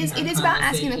and trying it is about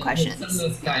asking the questions. It's so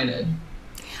misguided.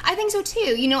 I think so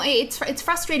too. You know, it's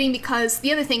frustrating because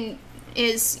the other thing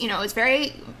is, you know,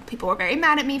 people were very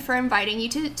mad at me for inviting you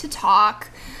to talk.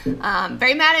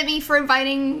 Very mad at me for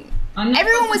inviting.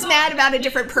 Everyone was mad about a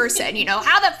different person, you know.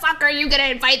 How the fuck are you going to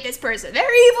invite this person?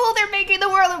 They're evil. They're making the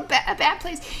world a bad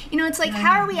place. You know, it's like,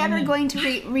 how are we ever going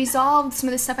to resolve some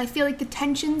of this stuff? I feel like the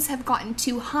tensions have gotten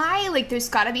too high. Like, there's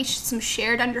got to be some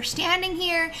shared understanding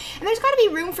here. And there's got to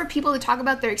be room for people to talk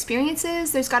about their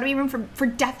experiences. There's got to be room for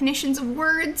definitions of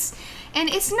words. And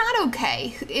it's not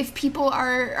okay if people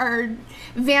are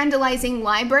vandalizing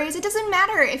libraries. It doesn't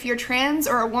matter if you're trans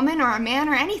or a woman or a man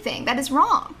or anything. That is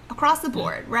wrong across the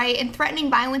board, right? And threatening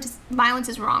violence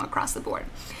is wrong across the board.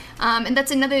 And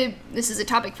that's this is a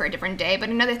topic for a different day, but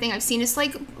another thing I've seen is,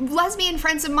 like, lesbian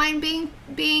friends of mine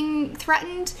being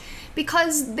threatened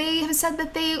because they have said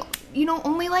that they, you know,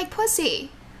 only like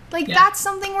pussy. Like, that's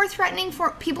something we're threatening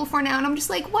for people for now. And I'm just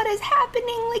like, what is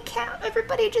happening? Like, can't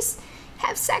everybody just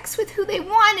have sex with who they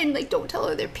want and, like, don't tell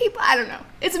other people? I don't know.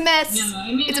 It's a mess. Yeah,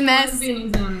 I mean, it's a mess.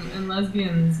 Lesbianism and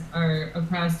lesbians are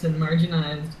oppressed and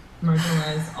marginalized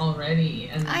already,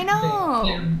 and I know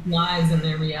their lives and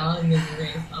their reality is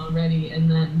erased already, and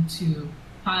then to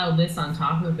pile this on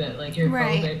top of it, like, you're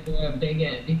phobic or a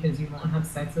bigot because you won't have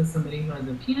sex with somebody who has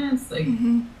a penis, like,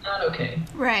 not okay.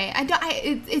 Right.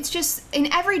 It's just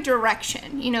in every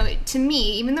direction, you know. To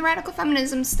me, even the radical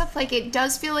feminism stuff, like, it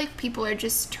does feel like people are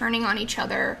just turning on each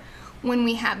other when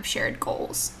we have shared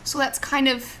goals. So that's kind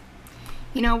of,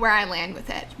 you know, where I land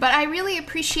with it. But I really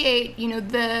appreciate, you know,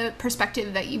 the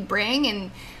perspective that you bring,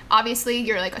 and obviously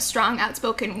you're, like, a strong,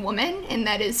 outspoken woman, and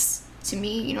that is, to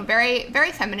me, you know, very,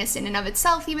 very feminist in and of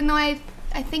itself, even though I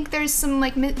think there's some,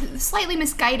 like, slightly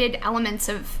misguided elements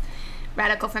of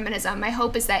radical feminism. My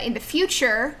hope is that in the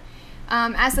future,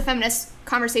 as the feminist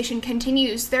conversation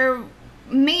continues, there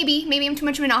maybe I'm too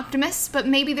much of an optimist, but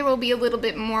maybe there will be a little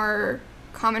bit more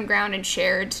common ground and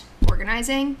shared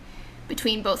organizing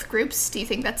between both groups. Do you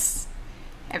think that's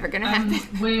ever going to happen?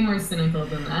 I'm way more cynical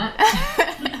than that.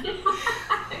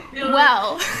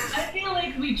 I feel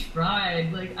like we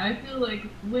tried. Like, I feel like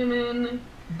women,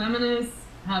 feminists,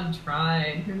 have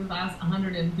tried for the last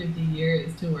 150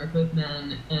 years to work with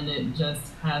men, and it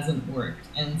just hasn't worked.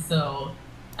 And so,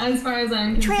 as far as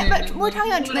I'm concerned, but we're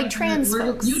talking about like trans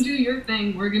folks. You do your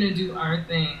thing, we're gonna do our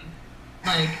thing.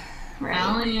 Like, right.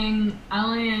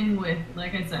 allying with,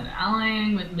 like I said,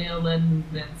 allying with male-led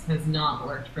movements has not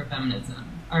worked for feminism.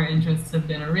 Our interests have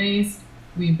been erased.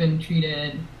 We've been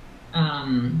treated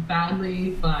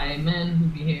badly by men who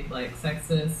behave like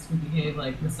sexists, who behave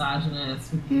like misogynists,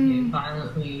 who behave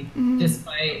violently,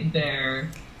 despite their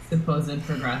supposed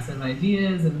progressive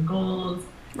ideas and goals.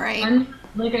 Right. And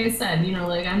like I said, you know,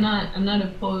 like I'm not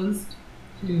opposed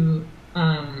to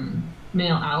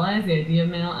male allies, the idea of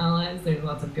male allies. There's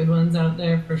lots of good ones out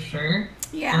there for sure.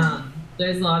 Yeah.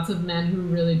 There's lots of men who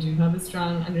really do have a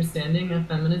strong understanding of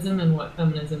feminism and what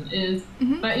feminism is.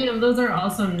 But, you know, those are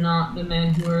also not the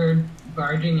men who are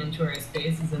barging into our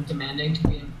spaces and demanding to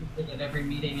be included at every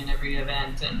meeting and every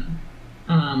event,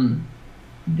 and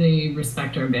they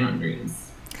respect our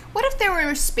boundaries. What if there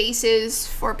were spaces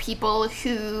for people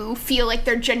who feel like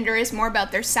their gender is more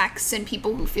about their sex and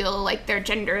people who feel like their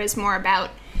gender is more about,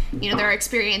 you know, their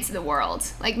experience of the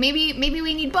world? Like maybe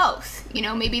we need both, you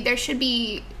know, maybe there should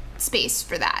be space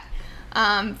for that.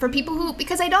 For people who,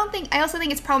 because I also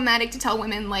think it's problematic to tell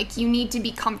women, like, you need to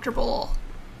be comfortable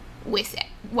with it,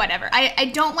 whatever.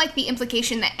 I don't like the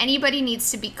implication that anybody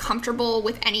needs to be comfortable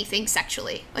with anything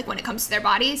sexually, like when it comes to their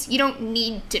bodies. You don't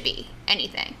need to be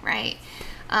anything, right?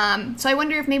 So I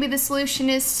wonder if maybe the solution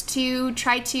is to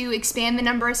try to expand the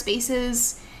number of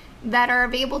spaces that are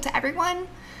available to everyone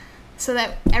so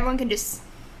that everyone can just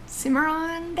simmer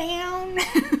on down.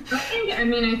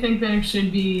 I think there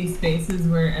should be spaces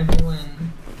where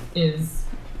everyone is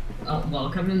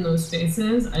welcome in those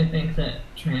spaces. I think that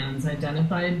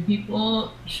trans-identified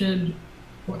people should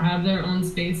have their own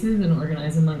spaces and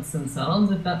organize amongst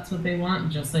themselves if that's what they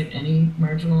want, just like any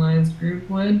marginalized group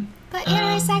would. But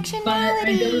intersectionality. But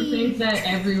I don't think that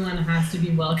everyone has to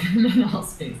be welcome in all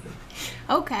spaces.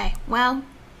 Okay, well,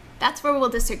 that's where we'll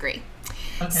disagree.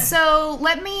 Okay. So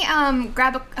let me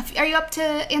grab are you up to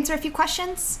answer a few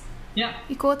questions? Yeah.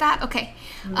 You cool with that? Okay.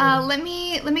 Let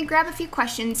me grab a few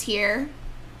questions here.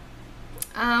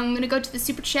 I'm gonna go to the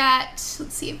super chat.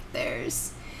 Let's see if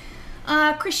there's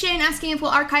Christian asking if we'll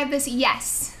archive this.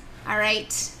 Yes. All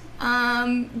right.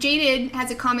 Jaded has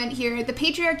a comment here. The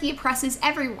patriarchy oppresses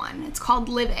everyone. It's called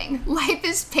living. Life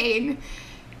is pain.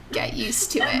 Get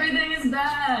used to it. Everything is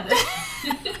bad.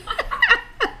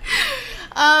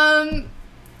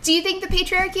 Do you think the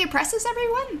patriarchy oppresses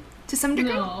everyone to some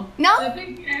degree? No. No? The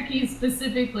patriarchy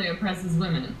specifically oppresses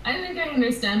women. I think I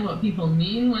understand what people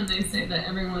mean when they say that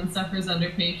everyone suffers under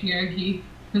patriarchy,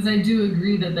 because I do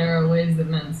agree that there are ways that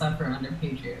men suffer under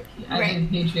patriarchy. I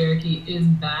think patriarchy is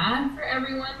bad for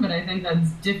everyone, but I think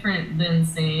that's different than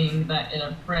saying that it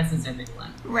oppresses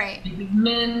everyone. Right. Because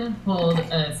men hold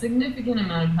a significant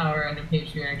amount of power under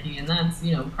patriarchy, and that's,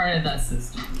 you know, part of that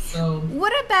system. So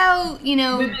what about, you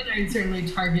know, women are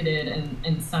certainly targeted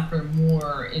and suffer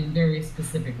more in very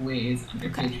specific ways under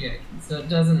patriarchy. So it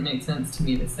doesn't make sense to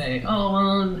me to say, oh,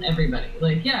 well, everybody.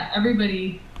 Like, yeah,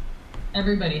 everybody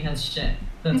has shit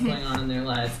that's going on in their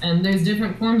lives. And there's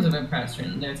different forms of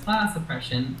oppression. There's class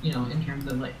oppression, you know, in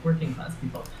terms of like working class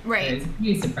people. Right. There's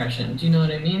race oppression. Do you know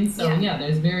what I mean? So yeah,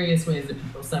 there's various ways that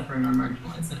people suffer and are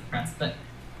marginalized and oppressed. But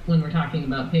when we're talking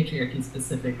about patriarchy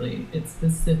specifically, it's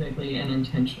specifically and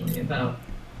intentionally about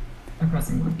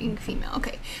oppressing women. Being female.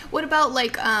 Okay. What about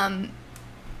like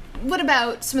what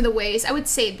about some of the ways I would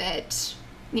say that,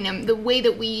 you know, the way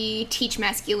that we teach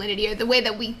masculinity, or the way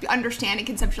that we understand and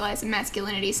conceptualize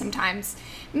masculinity sometimes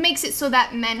makes it so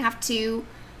that men have to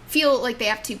feel like they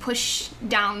have to push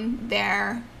down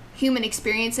their human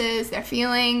experiences, their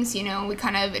feelings. You know, we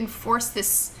kind of enforce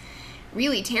this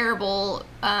really terrible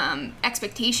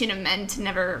expectation of men to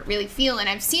never really feel. And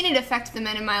I've seen it affect the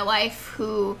men in my life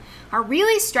who are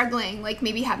really struggling, like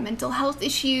maybe have mental health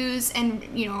issues and,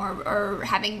 you know, or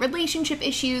having relationship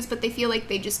issues, but they feel like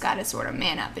they just gotta sort of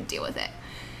man up and deal with it.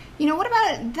 You know, what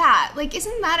about that? Like,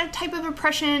 isn't that a type of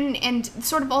oppression, and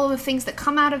sort of all of the things that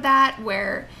come out of that,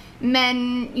 where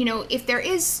men, you know, if there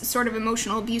is sort of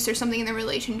emotional abuse or something in the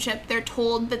relationship, they're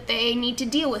told that they need to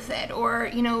deal with it, or,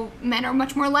 you know, men are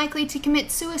much more likely to commit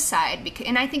suicide,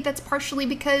 and I think that's partially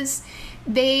because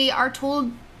they are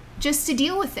told just to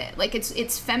deal with it. Like,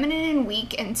 it's feminine and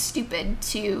weak and stupid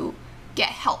to get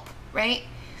help, right?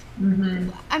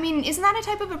 I mean, isn't that a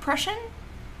type of oppression?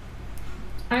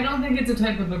 I don't think it's a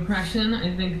type of oppression.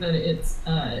 I think that it's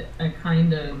a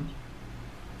kind of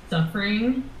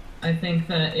suffering. I think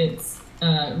that it's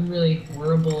a really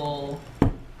horrible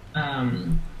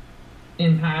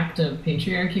impact of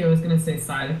patriarchy. I was going to say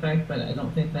side effect, but I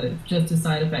don't think that it's just a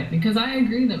side effect, because I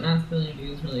agree that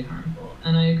masculinity is really harmful,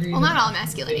 and I agree. Well, not all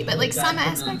masculinity, but like some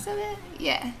aspects of it,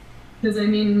 yeah. Because I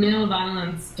mean, male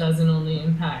violence doesn't only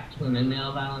impact women;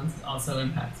 male violence also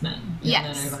impacts men.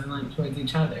 Yes. Men are violent towards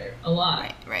each other a lot.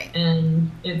 Right, right.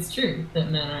 And it's true that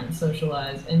men aren't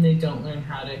socialized and they don't learn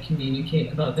how to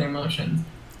communicate about their emotions.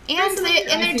 And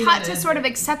they're taught to sort of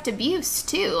accept abuse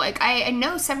too. Like I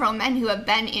know several men who have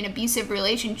been in abusive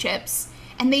relationships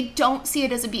and they don't see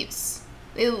it as abuse.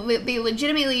 They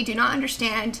legitimately do not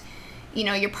understand, you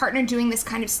know, your partner doing this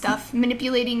kind of stuff,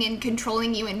 manipulating and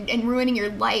controlling you and ruining your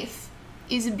life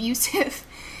is abusive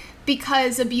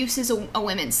because abuse is a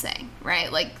women's thing,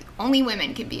 right? Like only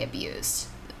women can be abused.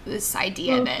 This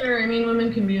idea that sure, I mean,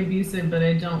 women can be abusive, but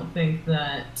I don't think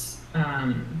that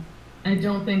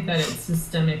it's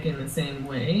systemic in the same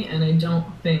way, and I don't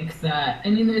think that, I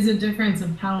mean, there's a difference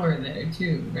of power there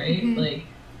too, right? Mm-hmm. Like,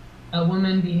 a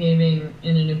woman behaving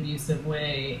in an abusive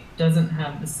way doesn't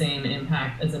have the same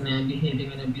impact as a man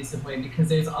behaving in an abusive way, because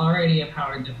there's already a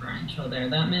power differential there.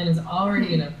 That man is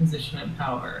already in a position of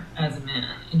power as a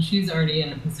man, and she's already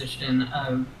in a position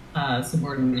of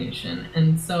subordination.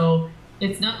 And so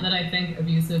it's not that I think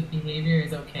abusive behavior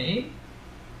is okay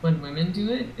when women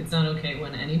do it. It's not okay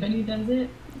when anybody does it.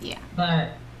 Yeah.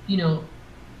 But, you know,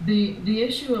 the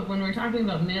issue of when we're talking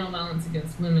about male violence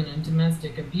against women and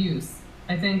domestic abuse,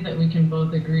 I think that we can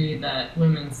both agree that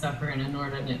women suffer in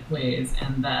inordinate ways,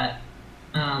 and that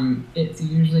it's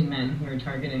usually men who are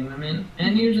targeting women,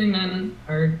 and usually men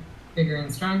are bigger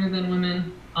and stronger than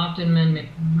women. Often men make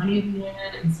more money than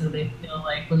women, and so they feel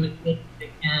like women feel like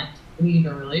they can't leave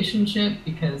a relationship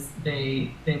because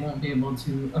they won't be able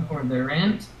to afford their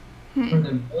rent or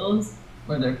their bills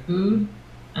or their food.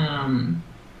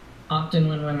 Often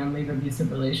when women leave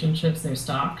abusive relationships, they're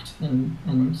stalked and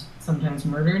sometimes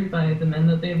murdered by the men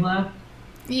that they've left.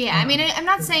 Yeah, I mean, I'm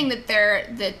not saying that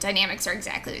the dynamics are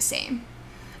exactly the same.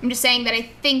 I'm just saying that I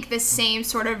think the same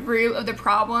sort of root of the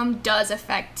problem does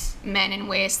affect men in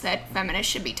ways that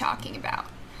feminists should be talking about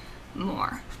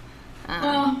more.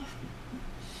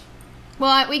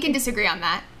 Well, we can disagree on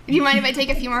that. Do you mind if I take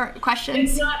a few more questions?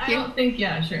 It's not, I don't think,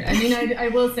 yeah, sure. I mean, I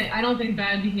will say, I don't think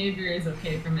bad behavior is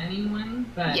okay from anyone,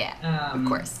 but yeah, of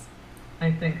course.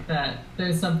 I think that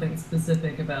there's something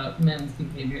specific about men's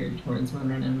behavior towards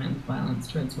women and men's violence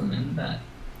towards women that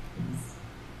is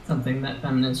something that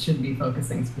feminists should be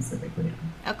focusing specifically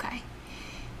on. Okay,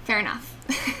 fair enough.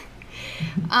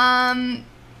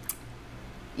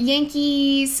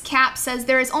 Yankees Cap says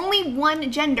there is only one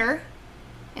gender,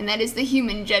 and that is the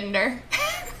human gender.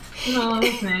 Oh,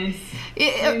 that's nice.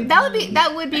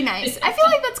 That would be nice. I feel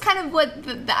like that's kind of what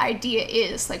the idea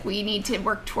is. Like, we need to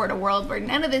work toward a world where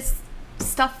none of this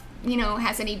stuff, you know,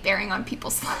 has any bearing on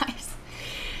people's lives.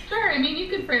 Sure, I mean, you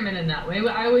could frame it in that way.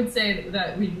 I would say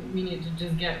that we need to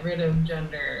just get rid of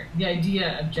gender, the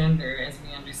idea of gender as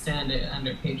we understand it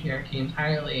under patriarchy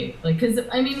entirely. Like, because,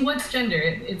 I mean, what's gender?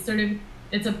 It's sort of,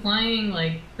 it's applying,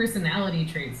 like, personality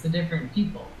traits to different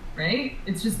people. Right?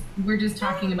 It's just, we're just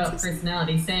talking about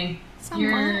personality, saying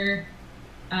you're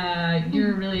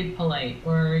really polite,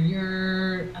 or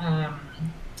you're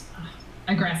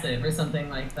aggressive, or something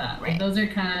like that. Right. Like, those are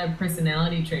kind of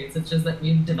personality traits. It's just that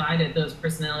we've divided those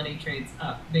personality traits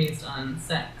up based on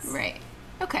sex. Right.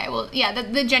 Okay. Well, yeah,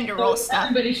 the gender role stuff.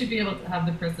 Everybody should be able to have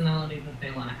the personality that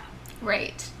they want to have.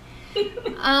 Right.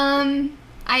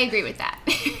 I agree with that.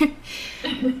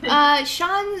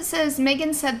 Sean says,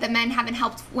 Megan said that men haven't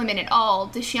helped women at all.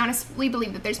 Does she honestly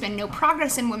believe that there's been no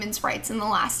progress in women's rights in the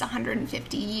last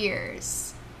 150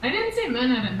 years? I didn't say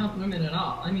men haven't helped women at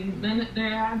all. I mean,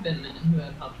 there have been men who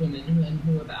have helped women and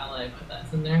who have allied with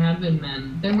us. And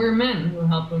there were men who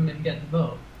helped women get the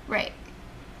vote. Right.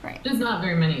 Right. Just not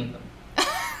very many of them.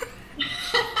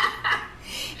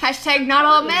 Hashtag not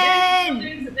all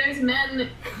men.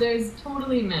 There's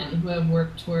totally men who have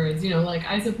worked towards, you know, like,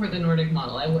 I support the Nordic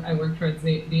model. I work towards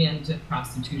the end of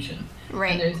prostitution.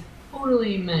 Right. And there's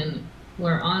totally men who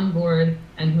are on board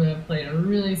and who have played a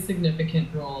really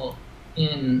significant role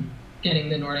in getting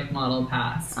the Nordic model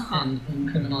passed and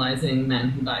criminalizing men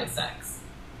who buy sex.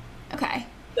 Okay.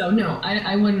 So no,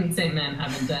 I wouldn't say men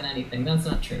haven't done anything. That's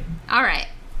not true. All right.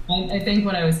 I think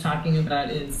what I was talking about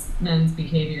is men's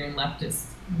behavior in leftist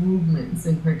movements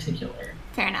in particular.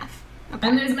 Fair enough. Okay.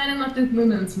 And there's men in leftist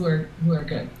movements who are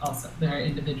good also. There are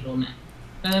individual men.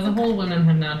 But as a whole, women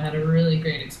have not had a really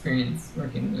great experience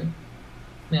working with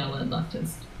male-led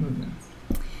leftist movements.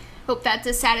 Hope that's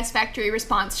a satisfactory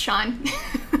response, Sean.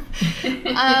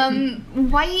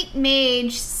 White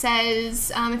Mage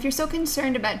says, if you're so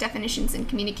concerned about definitions in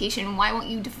communication, why won't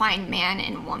you define man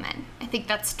and woman? I think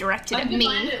that's directed at me.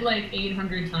 I've defined it like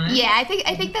 800 times. Yeah, I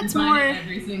think that's define more it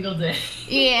every single day.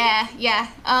 Yeah.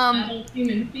 Adult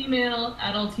human female,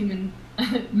 adult human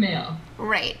male.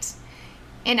 Right.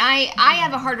 And I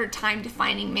have a harder time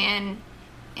defining man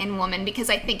and woman because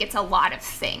I think it's a lot of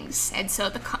things. And so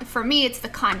for me, it's the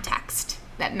context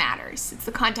that matters. It's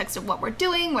the context of what we're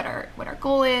doing, what our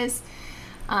goal is,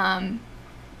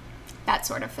 that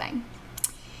sort of thing.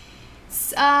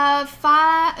 Spinoza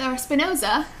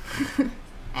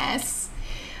asks,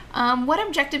 what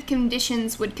objective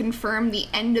conditions would confirm the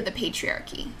end of the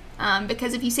patriarchy?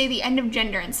 Because if you say the end of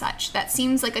gender and such, that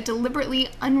seems like a deliberately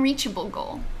unreachable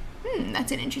goal.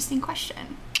 That's an interesting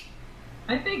question.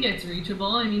 I think it's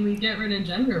reachable. I mean, we get rid of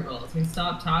gender roles. We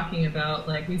stop talking about,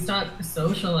 like, we stop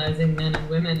socializing men and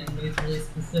women in these really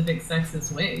specific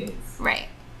sexist ways. Right.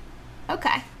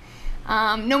 Okay.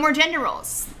 No more gender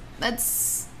roles.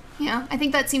 That's, I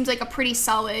think that seems like a pretty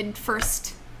solid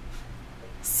first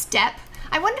step.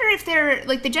 I wonder if they're,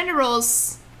 like, the gender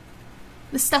roles,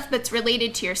 the stuff that's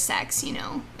related to your sex,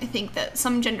 I think that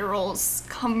some gender roles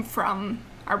come from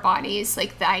our bodies,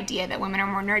 like the idea that women are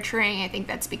more nurturing. I think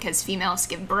that's because females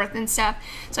give birth and stuff.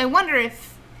 So I wonder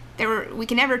if we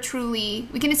can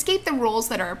escape the roles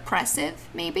that are oppressive,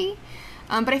 maybe.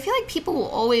 But I feel like people will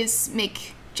always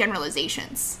make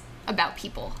generalizations about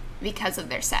people because of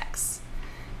their sex.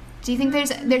 Do you think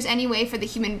there's any way for the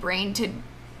human brain to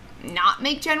not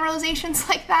make generalizations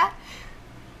like that?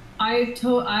 I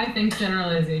think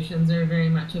generalizations are very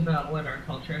much about what our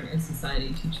culture and our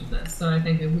society teaches us. So I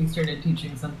think if we started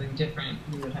teaching something different,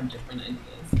 we would have different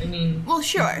ideas. I mean... Well,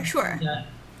 sure.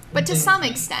 But to some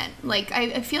extent, like,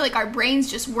 I feel like our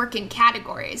brains just work in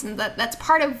categories, and that's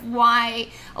part of why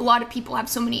a lot of people have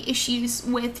so many issues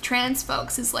with trans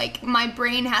folks, is like, my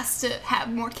brain has to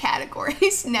have more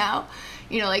categories now.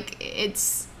 Like,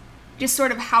 it's just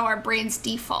sort of how our brains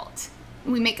default.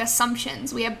 We make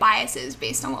assumptions. We have biases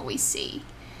based on what we see.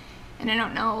 And I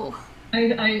don't know.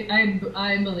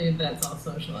 I believe that's all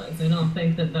socialized. I don't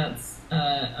think that that's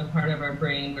a part of our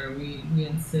brain where we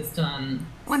insist on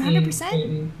 100%?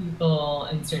 Certain people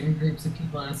and certain groups of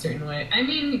people in a certain way. I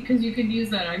mean, because you could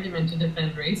use that argument to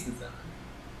defend racism.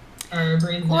 Our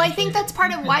brains. Well, I think that's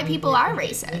part of why people are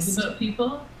racist. It's about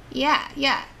people? Yeah.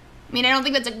 I mean, I don't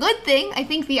think that's a good thing. I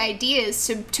think the idea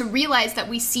is to realize that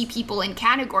we see people in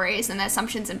categories and the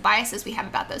assumptions and biases we have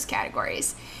about those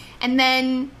categories. And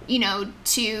then,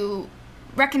 to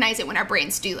recognize it when our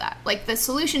brains do that. Like, the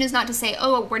solution is not to say,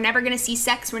 oh, we're never going to see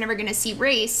sex, we're never going to see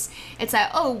race. It's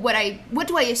that, oh, what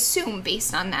do I assume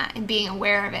based on that? And being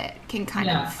aware of it can kind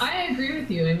of... Yeah, I agree with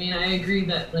you. I mean, I agree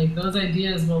that, like, those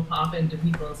ideas will pop into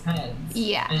people's heads.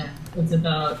 Yeah. And it's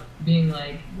about being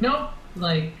like, nope,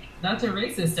 like... that's a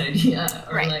racist idea,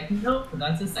 or right. Like, nope,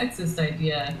 that's a sexist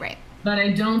idea. Right. But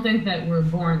I don't think that we're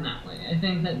born that way. I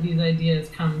think that these ideas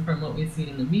come from what we see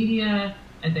in the media.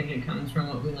 I think it comes from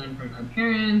what we learn from our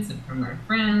parents and from our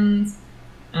friends.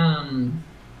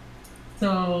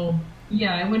 So,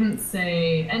 yeah, I wouldn't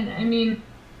say, and I mean,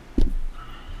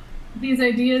 these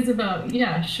ideas about,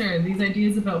 these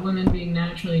ideas about women being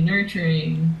naturally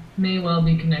nurturing may well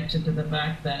be connected to the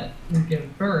fact that we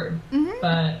give birth,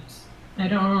 but I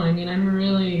don't know. I mean, I'm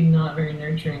really not very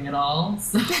nurturing at all.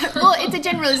 So. Well, it's a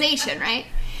generalization, right?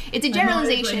 It's a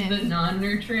generalization. I'm always, like, the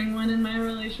non-nurturing one in my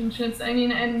relationships. I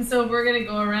mean, and so we're going to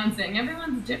go around saying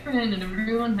everyone's different and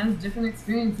everyone has different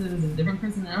experiences and different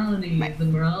personalities, right.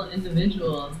 And we're all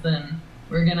individuals, then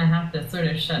we're going to have to sort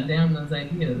of shut down those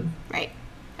ideas. Right.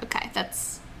 Okay,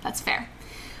 that's fair.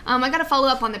 I got to follow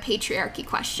up on the patriarchy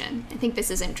question. I think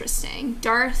this is interesting.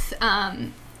 Darth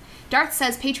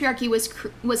says patriarchy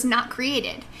was not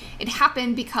created. It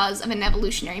happened because of an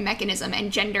evolutionary mechanism,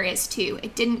 and gender is too.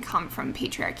 It didn't come from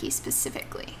patriarchy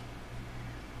specifically.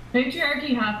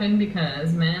 Patriarchy happened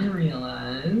because men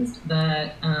realized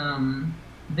that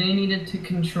they needed to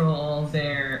control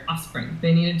their offspring.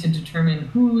 They needed to determine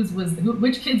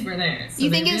which kids were theirs. So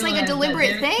you think it was like a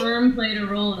deliberate thing? Sperm played a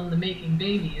role in the making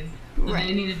babies, so right.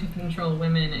 They needed to control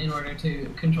women in order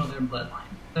to control their bloodline.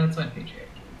 That's what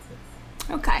patriarchy is.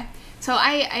 Okay. So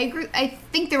I agree. I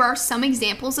think there are some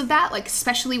examples of that, like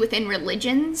especially within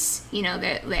religions.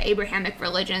 The Abrahamic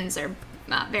religions are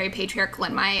very patriarchal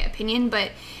in my opinion. But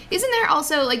isn't there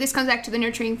also, like, this comes back to the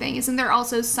nurturing thing, isn't there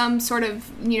also some sort of,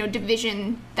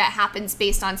 division that happens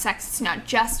based on sex? It's not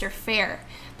just or fair,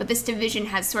 but this division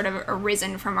has sort of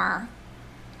arisen from our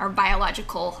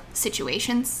biological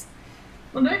situations.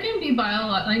 Well, there can be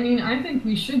I mean, I think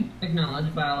we should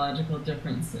acknowledge biological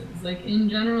differences. Like, in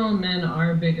general, men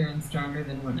are bigger and stronger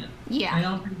than women. Yeah. I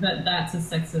don't think that that's a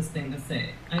sexist thing to say.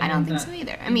 I don't think so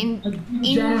either. I mean, in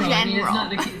general. I mean, it's not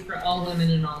the case for all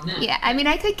women and all men. Yeah, I mean,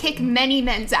 I could kick many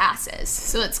men's asses,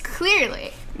 so it's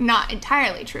clearly not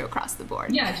entirely true across the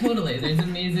board. Yeah, totally. There's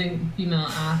amazing female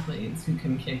athletes who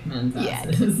can kick men's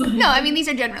asses. No, I mean, these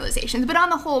are generalizations, but on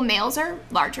the whole, males are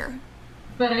larger.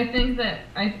 But I think that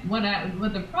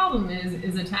what the problem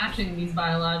is attaching these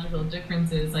biological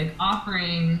differences, like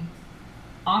offering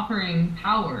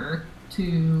power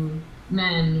to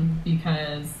men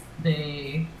because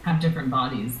they have different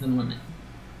bodies than women.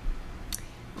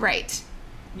 Right.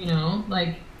 You know,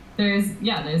 like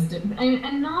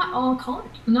and not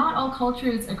all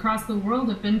cultures across the world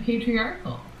have been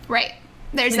patriarchal. Right.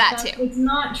 There's like that too. It's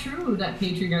not true that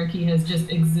patriarchy has just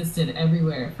existed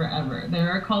everywhere forever. There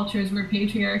are cultures where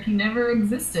patriarchy never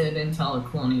existed until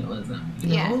colonialism.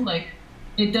 You know, like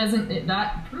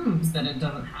that proves that it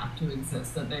doesn't have to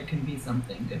exist. That there can be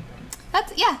something different.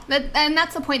 And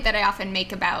that's the point that I often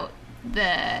make about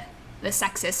the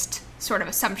sexist sort of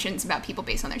assumptions about people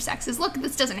based on their sex. Is look,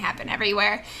 this doesn't happen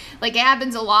everywhere. Like, it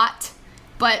happens a lot,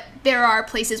 but there are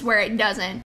places where it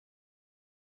doesn't.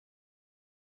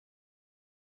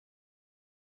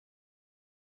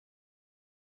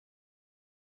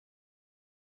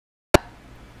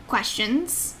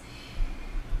 Questions.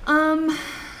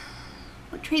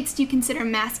 What traits do you consider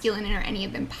masculine, and are any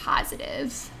of them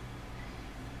positive?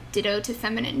 Ditto to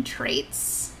feminine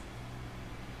traits.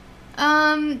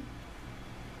 Demi's,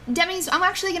 I'm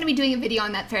actually going to be doing a video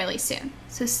on that fairly soon,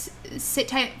 so sit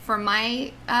tight for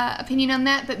my opinion on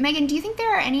that. But Megan, do you think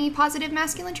there are any positive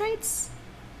masculine traits?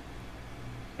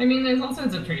 I mean, there's all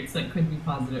sorts of traits that could be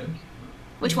positive.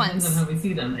 Which ones? Depends on how we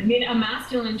see them. I mean, a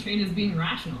masculine trait is being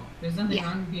rational. There's nothing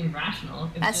wrong with being rational.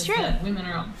 It's That's just true. That women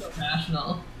are also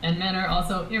rational, and men are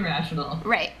also irrational.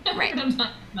 Right.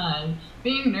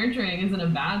 Being nurturing isn't a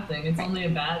bad thing. It's only a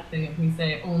bad thing if we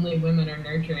say only women are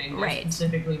nurturing, or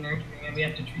specifically nurturing, and we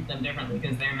have to treat them differently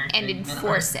because they're nurturing. And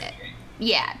enforce it.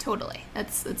 Yeah, totally.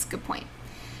 That's a good point.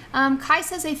 Kai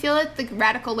says, I feel that the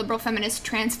radical liberal feminist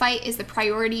trans fight is the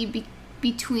priority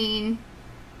between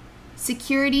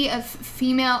security of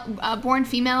born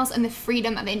females and the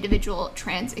freedom of individual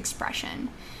trans expression.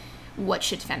 What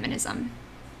should feminism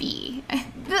be?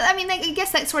 I mean, I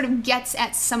guess that sort of gets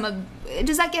at some of...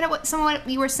 Does that get at some of what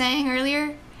we were saying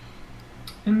earlier?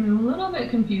 I'm a little bit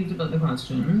confused about the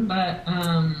question, but...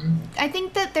 I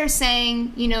think that they're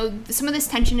saying, you know, some of this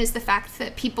tension is the fact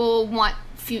that people want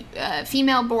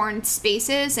female-born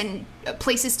spaces and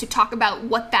places to talk about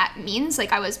what that means.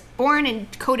 Like, I was born and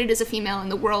coded as a female in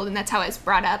the world, and that's how I was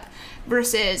brought up,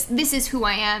 versus this is who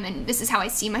I am and this is how I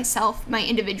see myself, my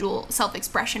individual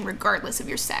self-expression, regardless of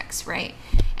your sex, right?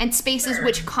 And spaces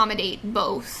which accommodate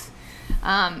both.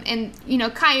 And, you know,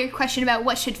 Kai, your question about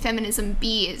what should feminism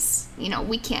be is, you know,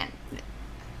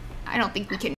 I don't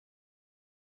think we can.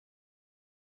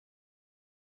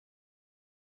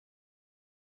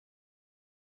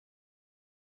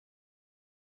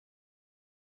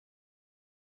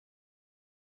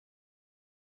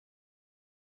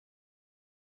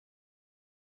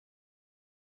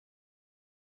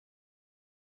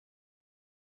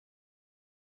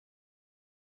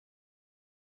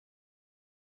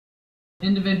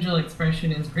 Individual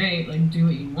expression is great, like, do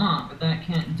what you want, but that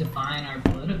can't define our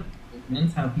political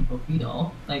movements, how people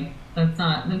feel. Like,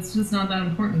 that's just not that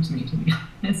important to me, to be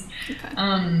honest.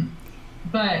 Okay.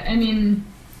 But, I mean,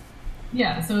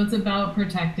 yeah, so it's about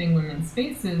protecting women's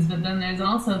spaces, but then there's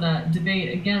also that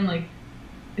debate, again, like,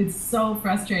 it's so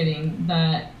frustrating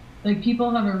that, like,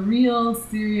 people have a real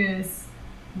serious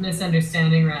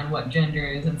misunderstanding around what gender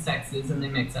is and sex is, and they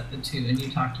mix up the two, and you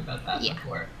talked about that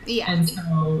before. Yeah. And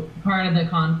so part of the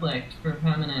conflict for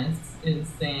feminists is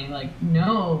saying, like,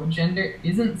 no, gender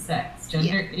isn't sex.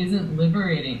 Gender isn't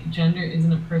liberating. Gender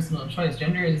isn't a personal choice.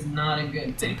 Gender is not a good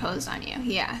thing. It's imposed on you.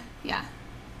 Yeah.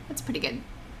 That's a pretty good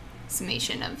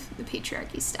summation of the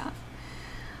patriarchy stuff.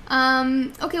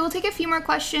 Okay, we'll take a few more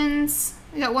questions.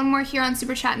 We got one more here on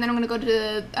Super Chat, and then I'm going to go to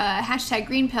the hashtag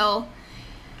Green Pill.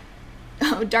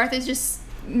 Oh, Darth is just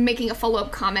making a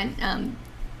follow-up comment.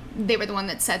 They were the one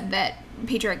that said that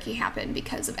patriarchy happened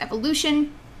because of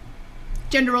evolution.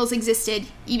 Gender roles existed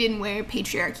even where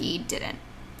patriarchy didn't.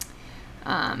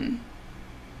 But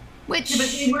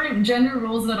they weren't gender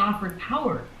roles that offered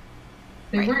power.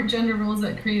 They weren't gender roles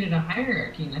that created a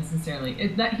hierarchy necessarily.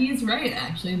 He's right,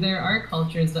 actually. There are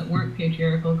cultures that weren't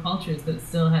patriarchal cultures that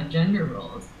still had gender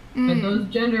roles. But those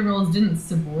gender roles didn't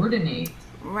subordinate.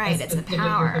 Right, it's the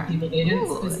power. People. They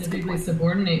didn't specifically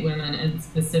subordinate women and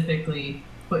specifically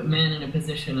put men in a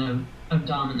position of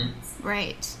dominance.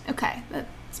 Right. Okay.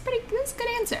 That's a good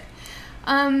answer.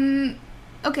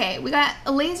 Okay, we got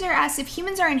a laser asks, if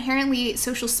humans are inherently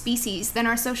social species, then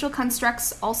are social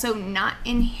constructs also not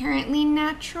inherently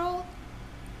natural?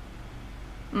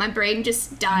 My brain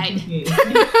just died.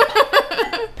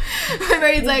 My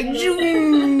brain's like,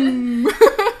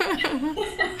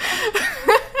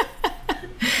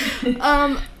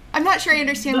 I'm not sure I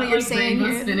understand what you're saying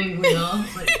here. Spinning wheel.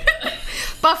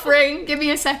 Buffering. Give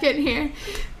me a second here.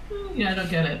 Yeah, I don't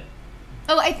get it.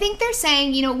 Oh, I think they're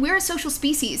saying, we're a social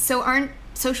species, so aren't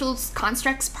social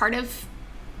constructs part of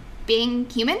being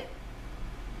human?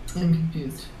 I'm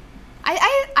confused.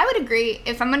 I would agree,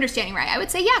 if I'm understanding right. I would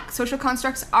say, yeah, social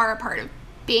constructs are a part of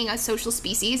being a social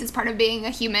species. It's part of being a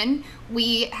human.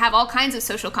 We have all kinds of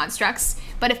social constructs,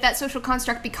 but if that social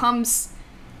construct becomes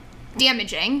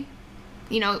damaging,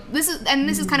 this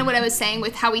is kind of what I was saying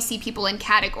with how we see people in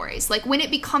categories. Like, when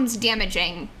it becomes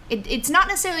damaging, it's not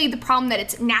necessarily the problem that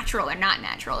it's natural or not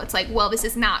natural. It's like, well, this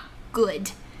is not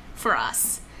good for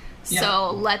us. Yeah.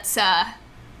 So let's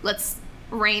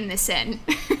rein this in.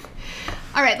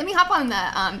 All right, let me hop on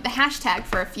the hashtag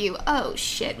for a few. Oh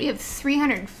shit, we have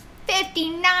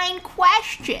 359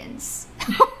 questions.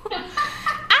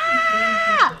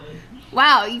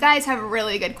 Wow, you guys have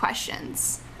really good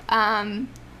questions.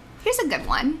 Here's a good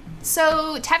one.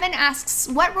 So Tevin asks,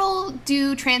 what role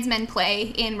do trans men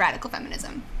play in radical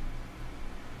feminism?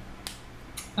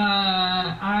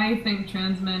 I think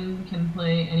trans men can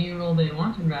play any role they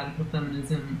want in radical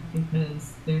feminism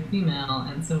because they're female,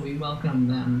 and so we welcome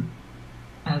them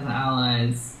as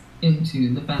allies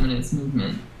into the feminist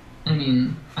movement. I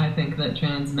mean, I think that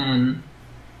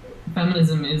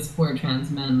feminism is for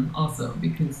trans men also,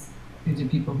 because these are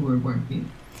people who are born female.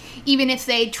 Even if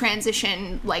they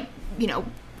transition,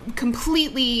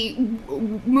 completely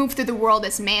move through the world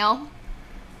as male?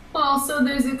 Well, so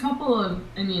there's a couple of,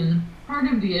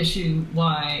 part of the issue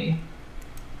why,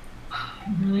 I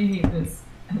really hate this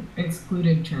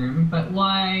excluded term, but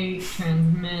why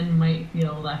trans men might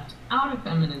feel left out of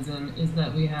feminism is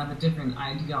that we have a different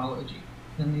ideology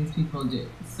than these people do.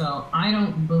 So I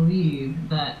don't believe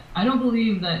that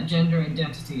gender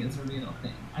identity is a real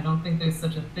thing. I don't think there's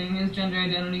such a thing as gender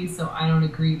identity, so I don't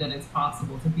agree that it's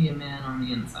possible to be a man on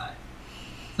the inside.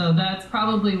 So that's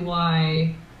probably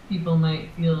why people might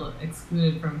feel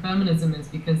excluded from feminism, is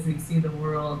because we see the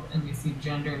world and we see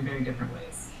gender in very different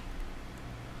ways.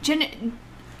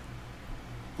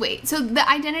 Wait, so the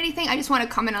identity thing, I just want to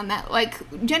comment on that. Like,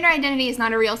 gender identity is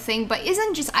not a real thing, but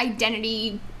isn't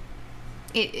identity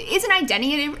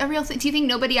a real thing? Do you think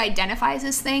nobody identifies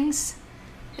as things?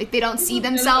 Like, they don't see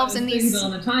themselves in these things all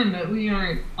the time, but we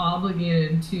aren't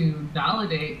obligated to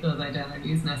validate those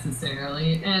identities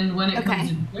necessarily. And when it comes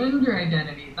to gender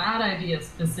identity, that idea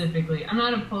specifically, I'm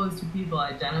not opposed to people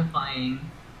identifying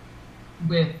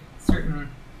with certain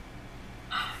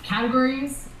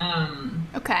categories. I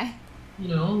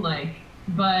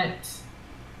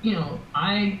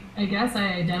guess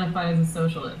I identify as a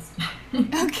socialist.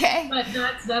 Okay. But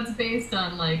that's based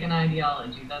on an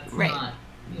ideology. That's right. Not.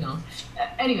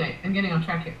 Anyway, I'm getting off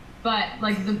track here. But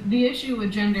the issue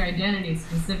with gender identity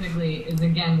specifically is,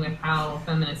 again, with how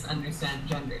feminists understand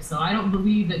gender. So I don't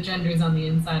believe that gender is on the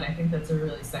inside. I think that's a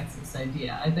really sexist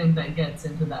idea. I think that gets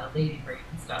into that lady brain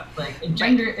stuff.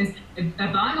 Gender is, if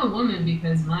I'm a woman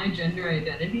because my gender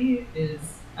identity is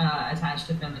attached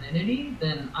to femininity,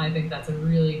 then I think that's a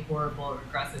really horrible,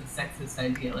 regressive, sexist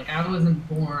idea. I wasn't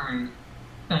born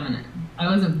feminine. I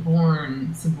wasn't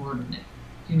born subordinate.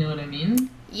 Do you know what I mean?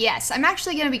 Yes, I'm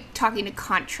actually going to be talking to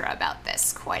Contra about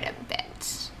this quite a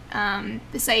bit.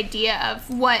 This idea of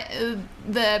what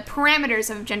the parameters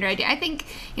of gender identity. I think,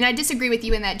 I disagree with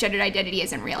you in that gender identity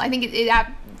isn't real. I think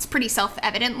it's pretty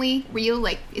self-evidently real.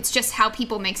 It's just how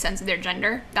people make sense of their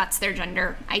gender. That's their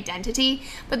gender identity.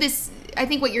 But I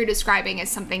think what you're describing is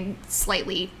something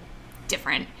slightly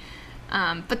different.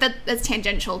 But that's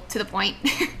tangential to the point.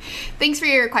 Thanks for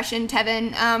your question,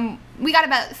 Tevin. We got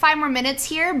about 5 more minutes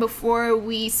here before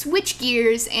we switch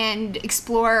gears and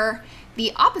explore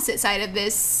the opposite side of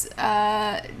this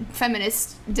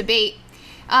feminist debate.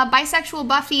 Bisexual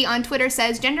Buffy on Twitter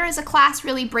says, gender as a class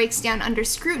really breaks down under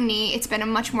scrutiny. It's been a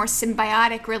much more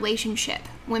symbiotic relationship.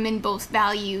 Women both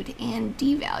valued and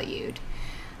devalued.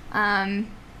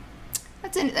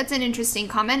 That's an interesting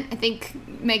comment. I think,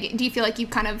 Meg, do you feel like you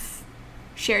kind of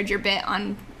shared your bit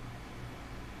on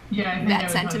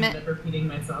that sentiment? I was repeating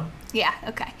myself. Yeah,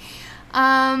 okay.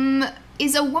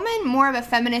 Is a woman more of a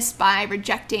feminist by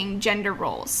rejecting gender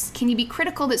roles? Can you be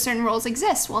critical that certain roles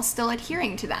exist while still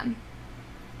adhering to them?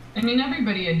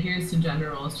 Everybody adheres to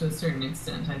gender roles to a certain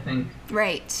extent, I think.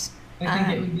 Right. I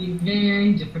think it would be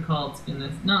very difficult in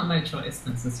this, not by choice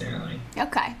necessarily.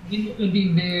 Okay. It would be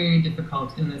very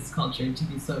difficult in this culture to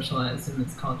be socialized in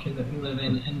this culture that we live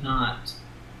in and not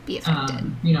be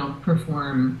affected.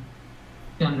 Perform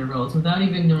gender roles without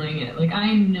even knowing it. Like,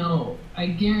 I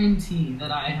guarantee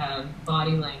that I have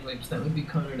body language that would be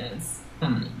coded as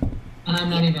feminine, and I'm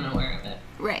not even aware of it.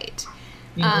 Right.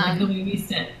 Like the way we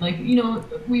sit. Like,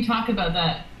 we talk about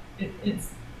that.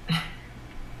 It's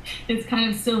it's kind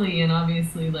of silly, and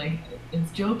obviously, like,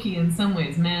 it's jokey in some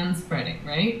ways, manspreading,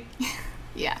 right?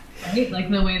 Yeah. Right? Like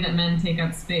the way that men take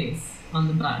up space on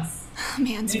the bus.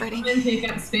 Manspreading. Men take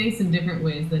up space in different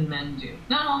ways than men do.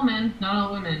 Not all men, not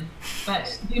all women,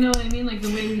 but you know what I mean? Like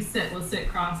the way we sit, we'll sit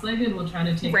cross-legged, we'll try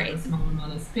to take up a small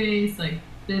amount of space, like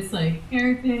this, like,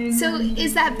 hair thing. So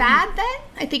is that bad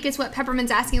then? I think it's what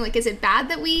Peppermint's asking. Like, is it bad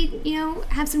that we,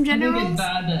 have some gender roles? I think it's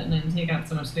bad that men take up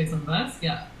so much space on the bus,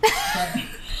 yeah.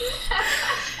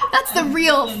 That's the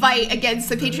real fight against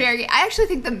the patriarchy. I actually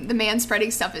think the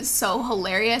manspreading stuff is so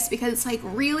hilarious because it's like,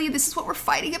 really, this is what we're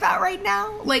fighting about right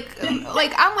now? Like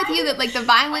I'm with you that, like, the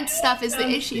violent stuff is the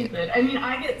issue. Stupid. I mean,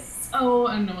 I get so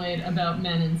annoyed about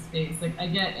men in space. Like, I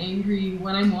get angry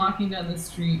when I'm walking down the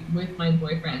street with my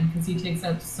boyfriend because he takes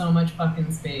up so much fucking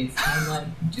space. And I'm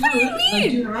like, dude, what do you mean?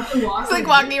 Like, do you have to walk? It's like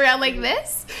walking around like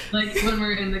this? Like, when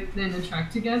we're in the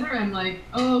truck together, I'm like,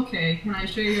 oh, okay, can I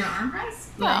show you your armrest?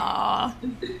 Like, aww.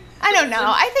 I don't know.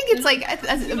 I think it's like...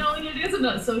 it is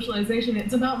about socialization.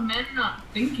 It's about men not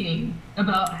thinking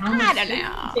about how much space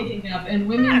they're taking up and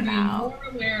women being more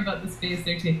aware about the space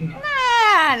they're taking up.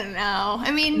 I don't know.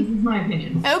 I mean... This is my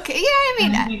opinion. Okay, yeah, I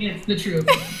mean... I think it's the true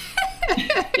opinion.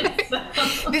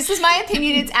 This is my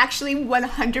opinion. It's actually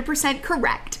 100%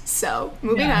 correct. So,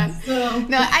 moving on.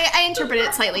 No, I interpret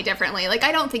it slightly differently. Like,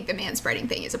 I don't think the manspreading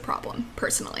thing is a problem,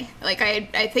 personally. Like,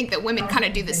 I think that women kind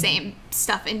of do the same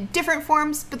stuff in different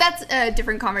forms, but that's a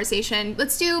different conversation.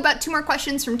 Let's do about 2 more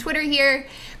questions from Twitter here.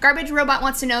 Garbage Robot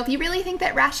wants to know if you really think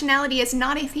that rationality is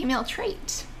not a female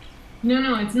trait.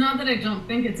 No, it's not that I don't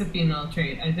think it's a female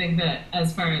trait. I think that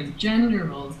as far as gender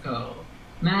roles go,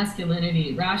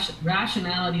 masculinity,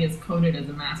 rationality is coded as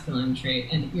a masculine trait,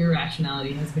 and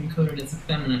irrationality has been coded as a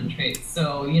feminine trait.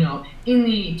 So, in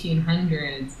the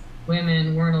 1800s,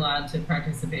 women weren't allowed to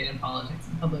participate in politics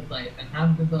and public life and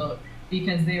have the vote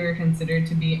because they were considered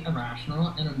to be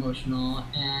irrational and emotional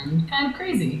and kind of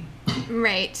crazy.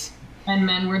 Right. And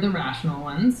men were the rational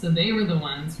ones, so they were the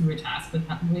ones who were tasked with,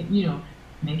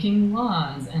 making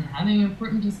laws and having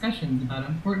important discussions about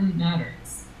important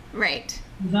matters. Right.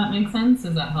 Does that make sense?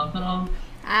 Does that help at all?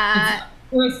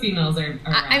 Whereas females are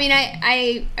I mean,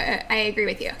 I agree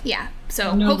with you. Yeah.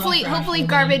 So hopefully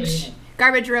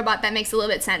garbage robot, that makes a little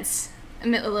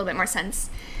bit more sense.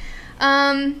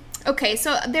 Okay,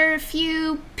 so there are a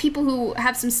few people who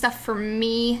have some stuff for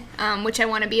me, which I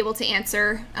want to be able to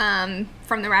answer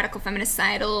from the radical feminist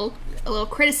side. A little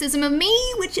criticism of me,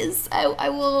 which is I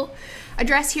will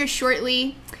address here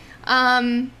shortly.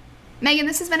 Megan,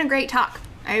 this has been a great talk.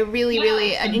 I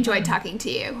really enjoyed talking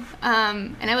to you,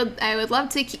 and I would love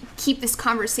to keep this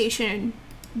conversation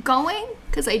going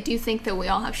because I do think that we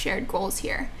all have shared goals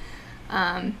here,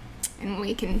 and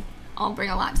we can all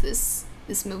bring a lot to this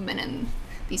movement and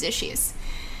these issues.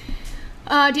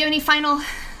 Do you have any final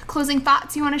closing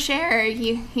thoughts you want to share? Or are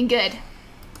you good?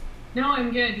 No,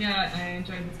 I'm good. Yeah, I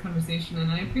enjoyed this conversation,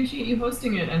 and I appreciate you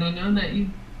hosting it. And I know that you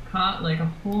caught like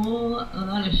a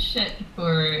lot of shit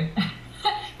for.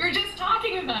 You're just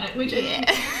talking about it, which is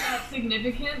not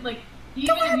significant. Like,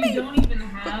 even if you don't even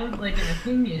have like an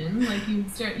opinion, like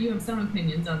you have some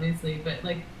opinions, obviously, but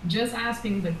like just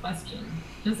asking the question,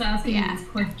 just asking these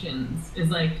questions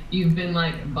is like you've been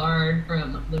like barred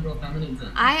from liberal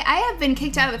feminism. I have been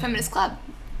kicked out of the feminist club.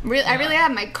 Really, I really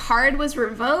have. My card was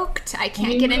revoked. I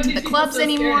can't get into the clubs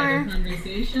anymore.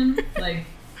 Conversation, like,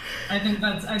 I think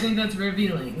that's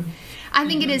revealing. I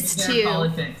think it is too. Their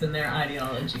politics and their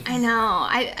ideology. I know.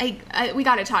 We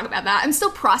got to talk about that. I'm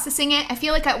still processing it. I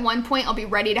feel like at one point I'll be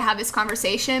ready to have this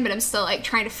conversation, but I'm still like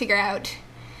trying to figure out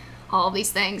all of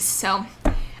these things. So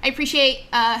I appreciate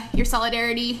your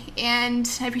solidarity, and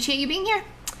I appreciate you being here.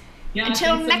 Yeah,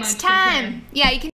 until next time. Yeah, you can.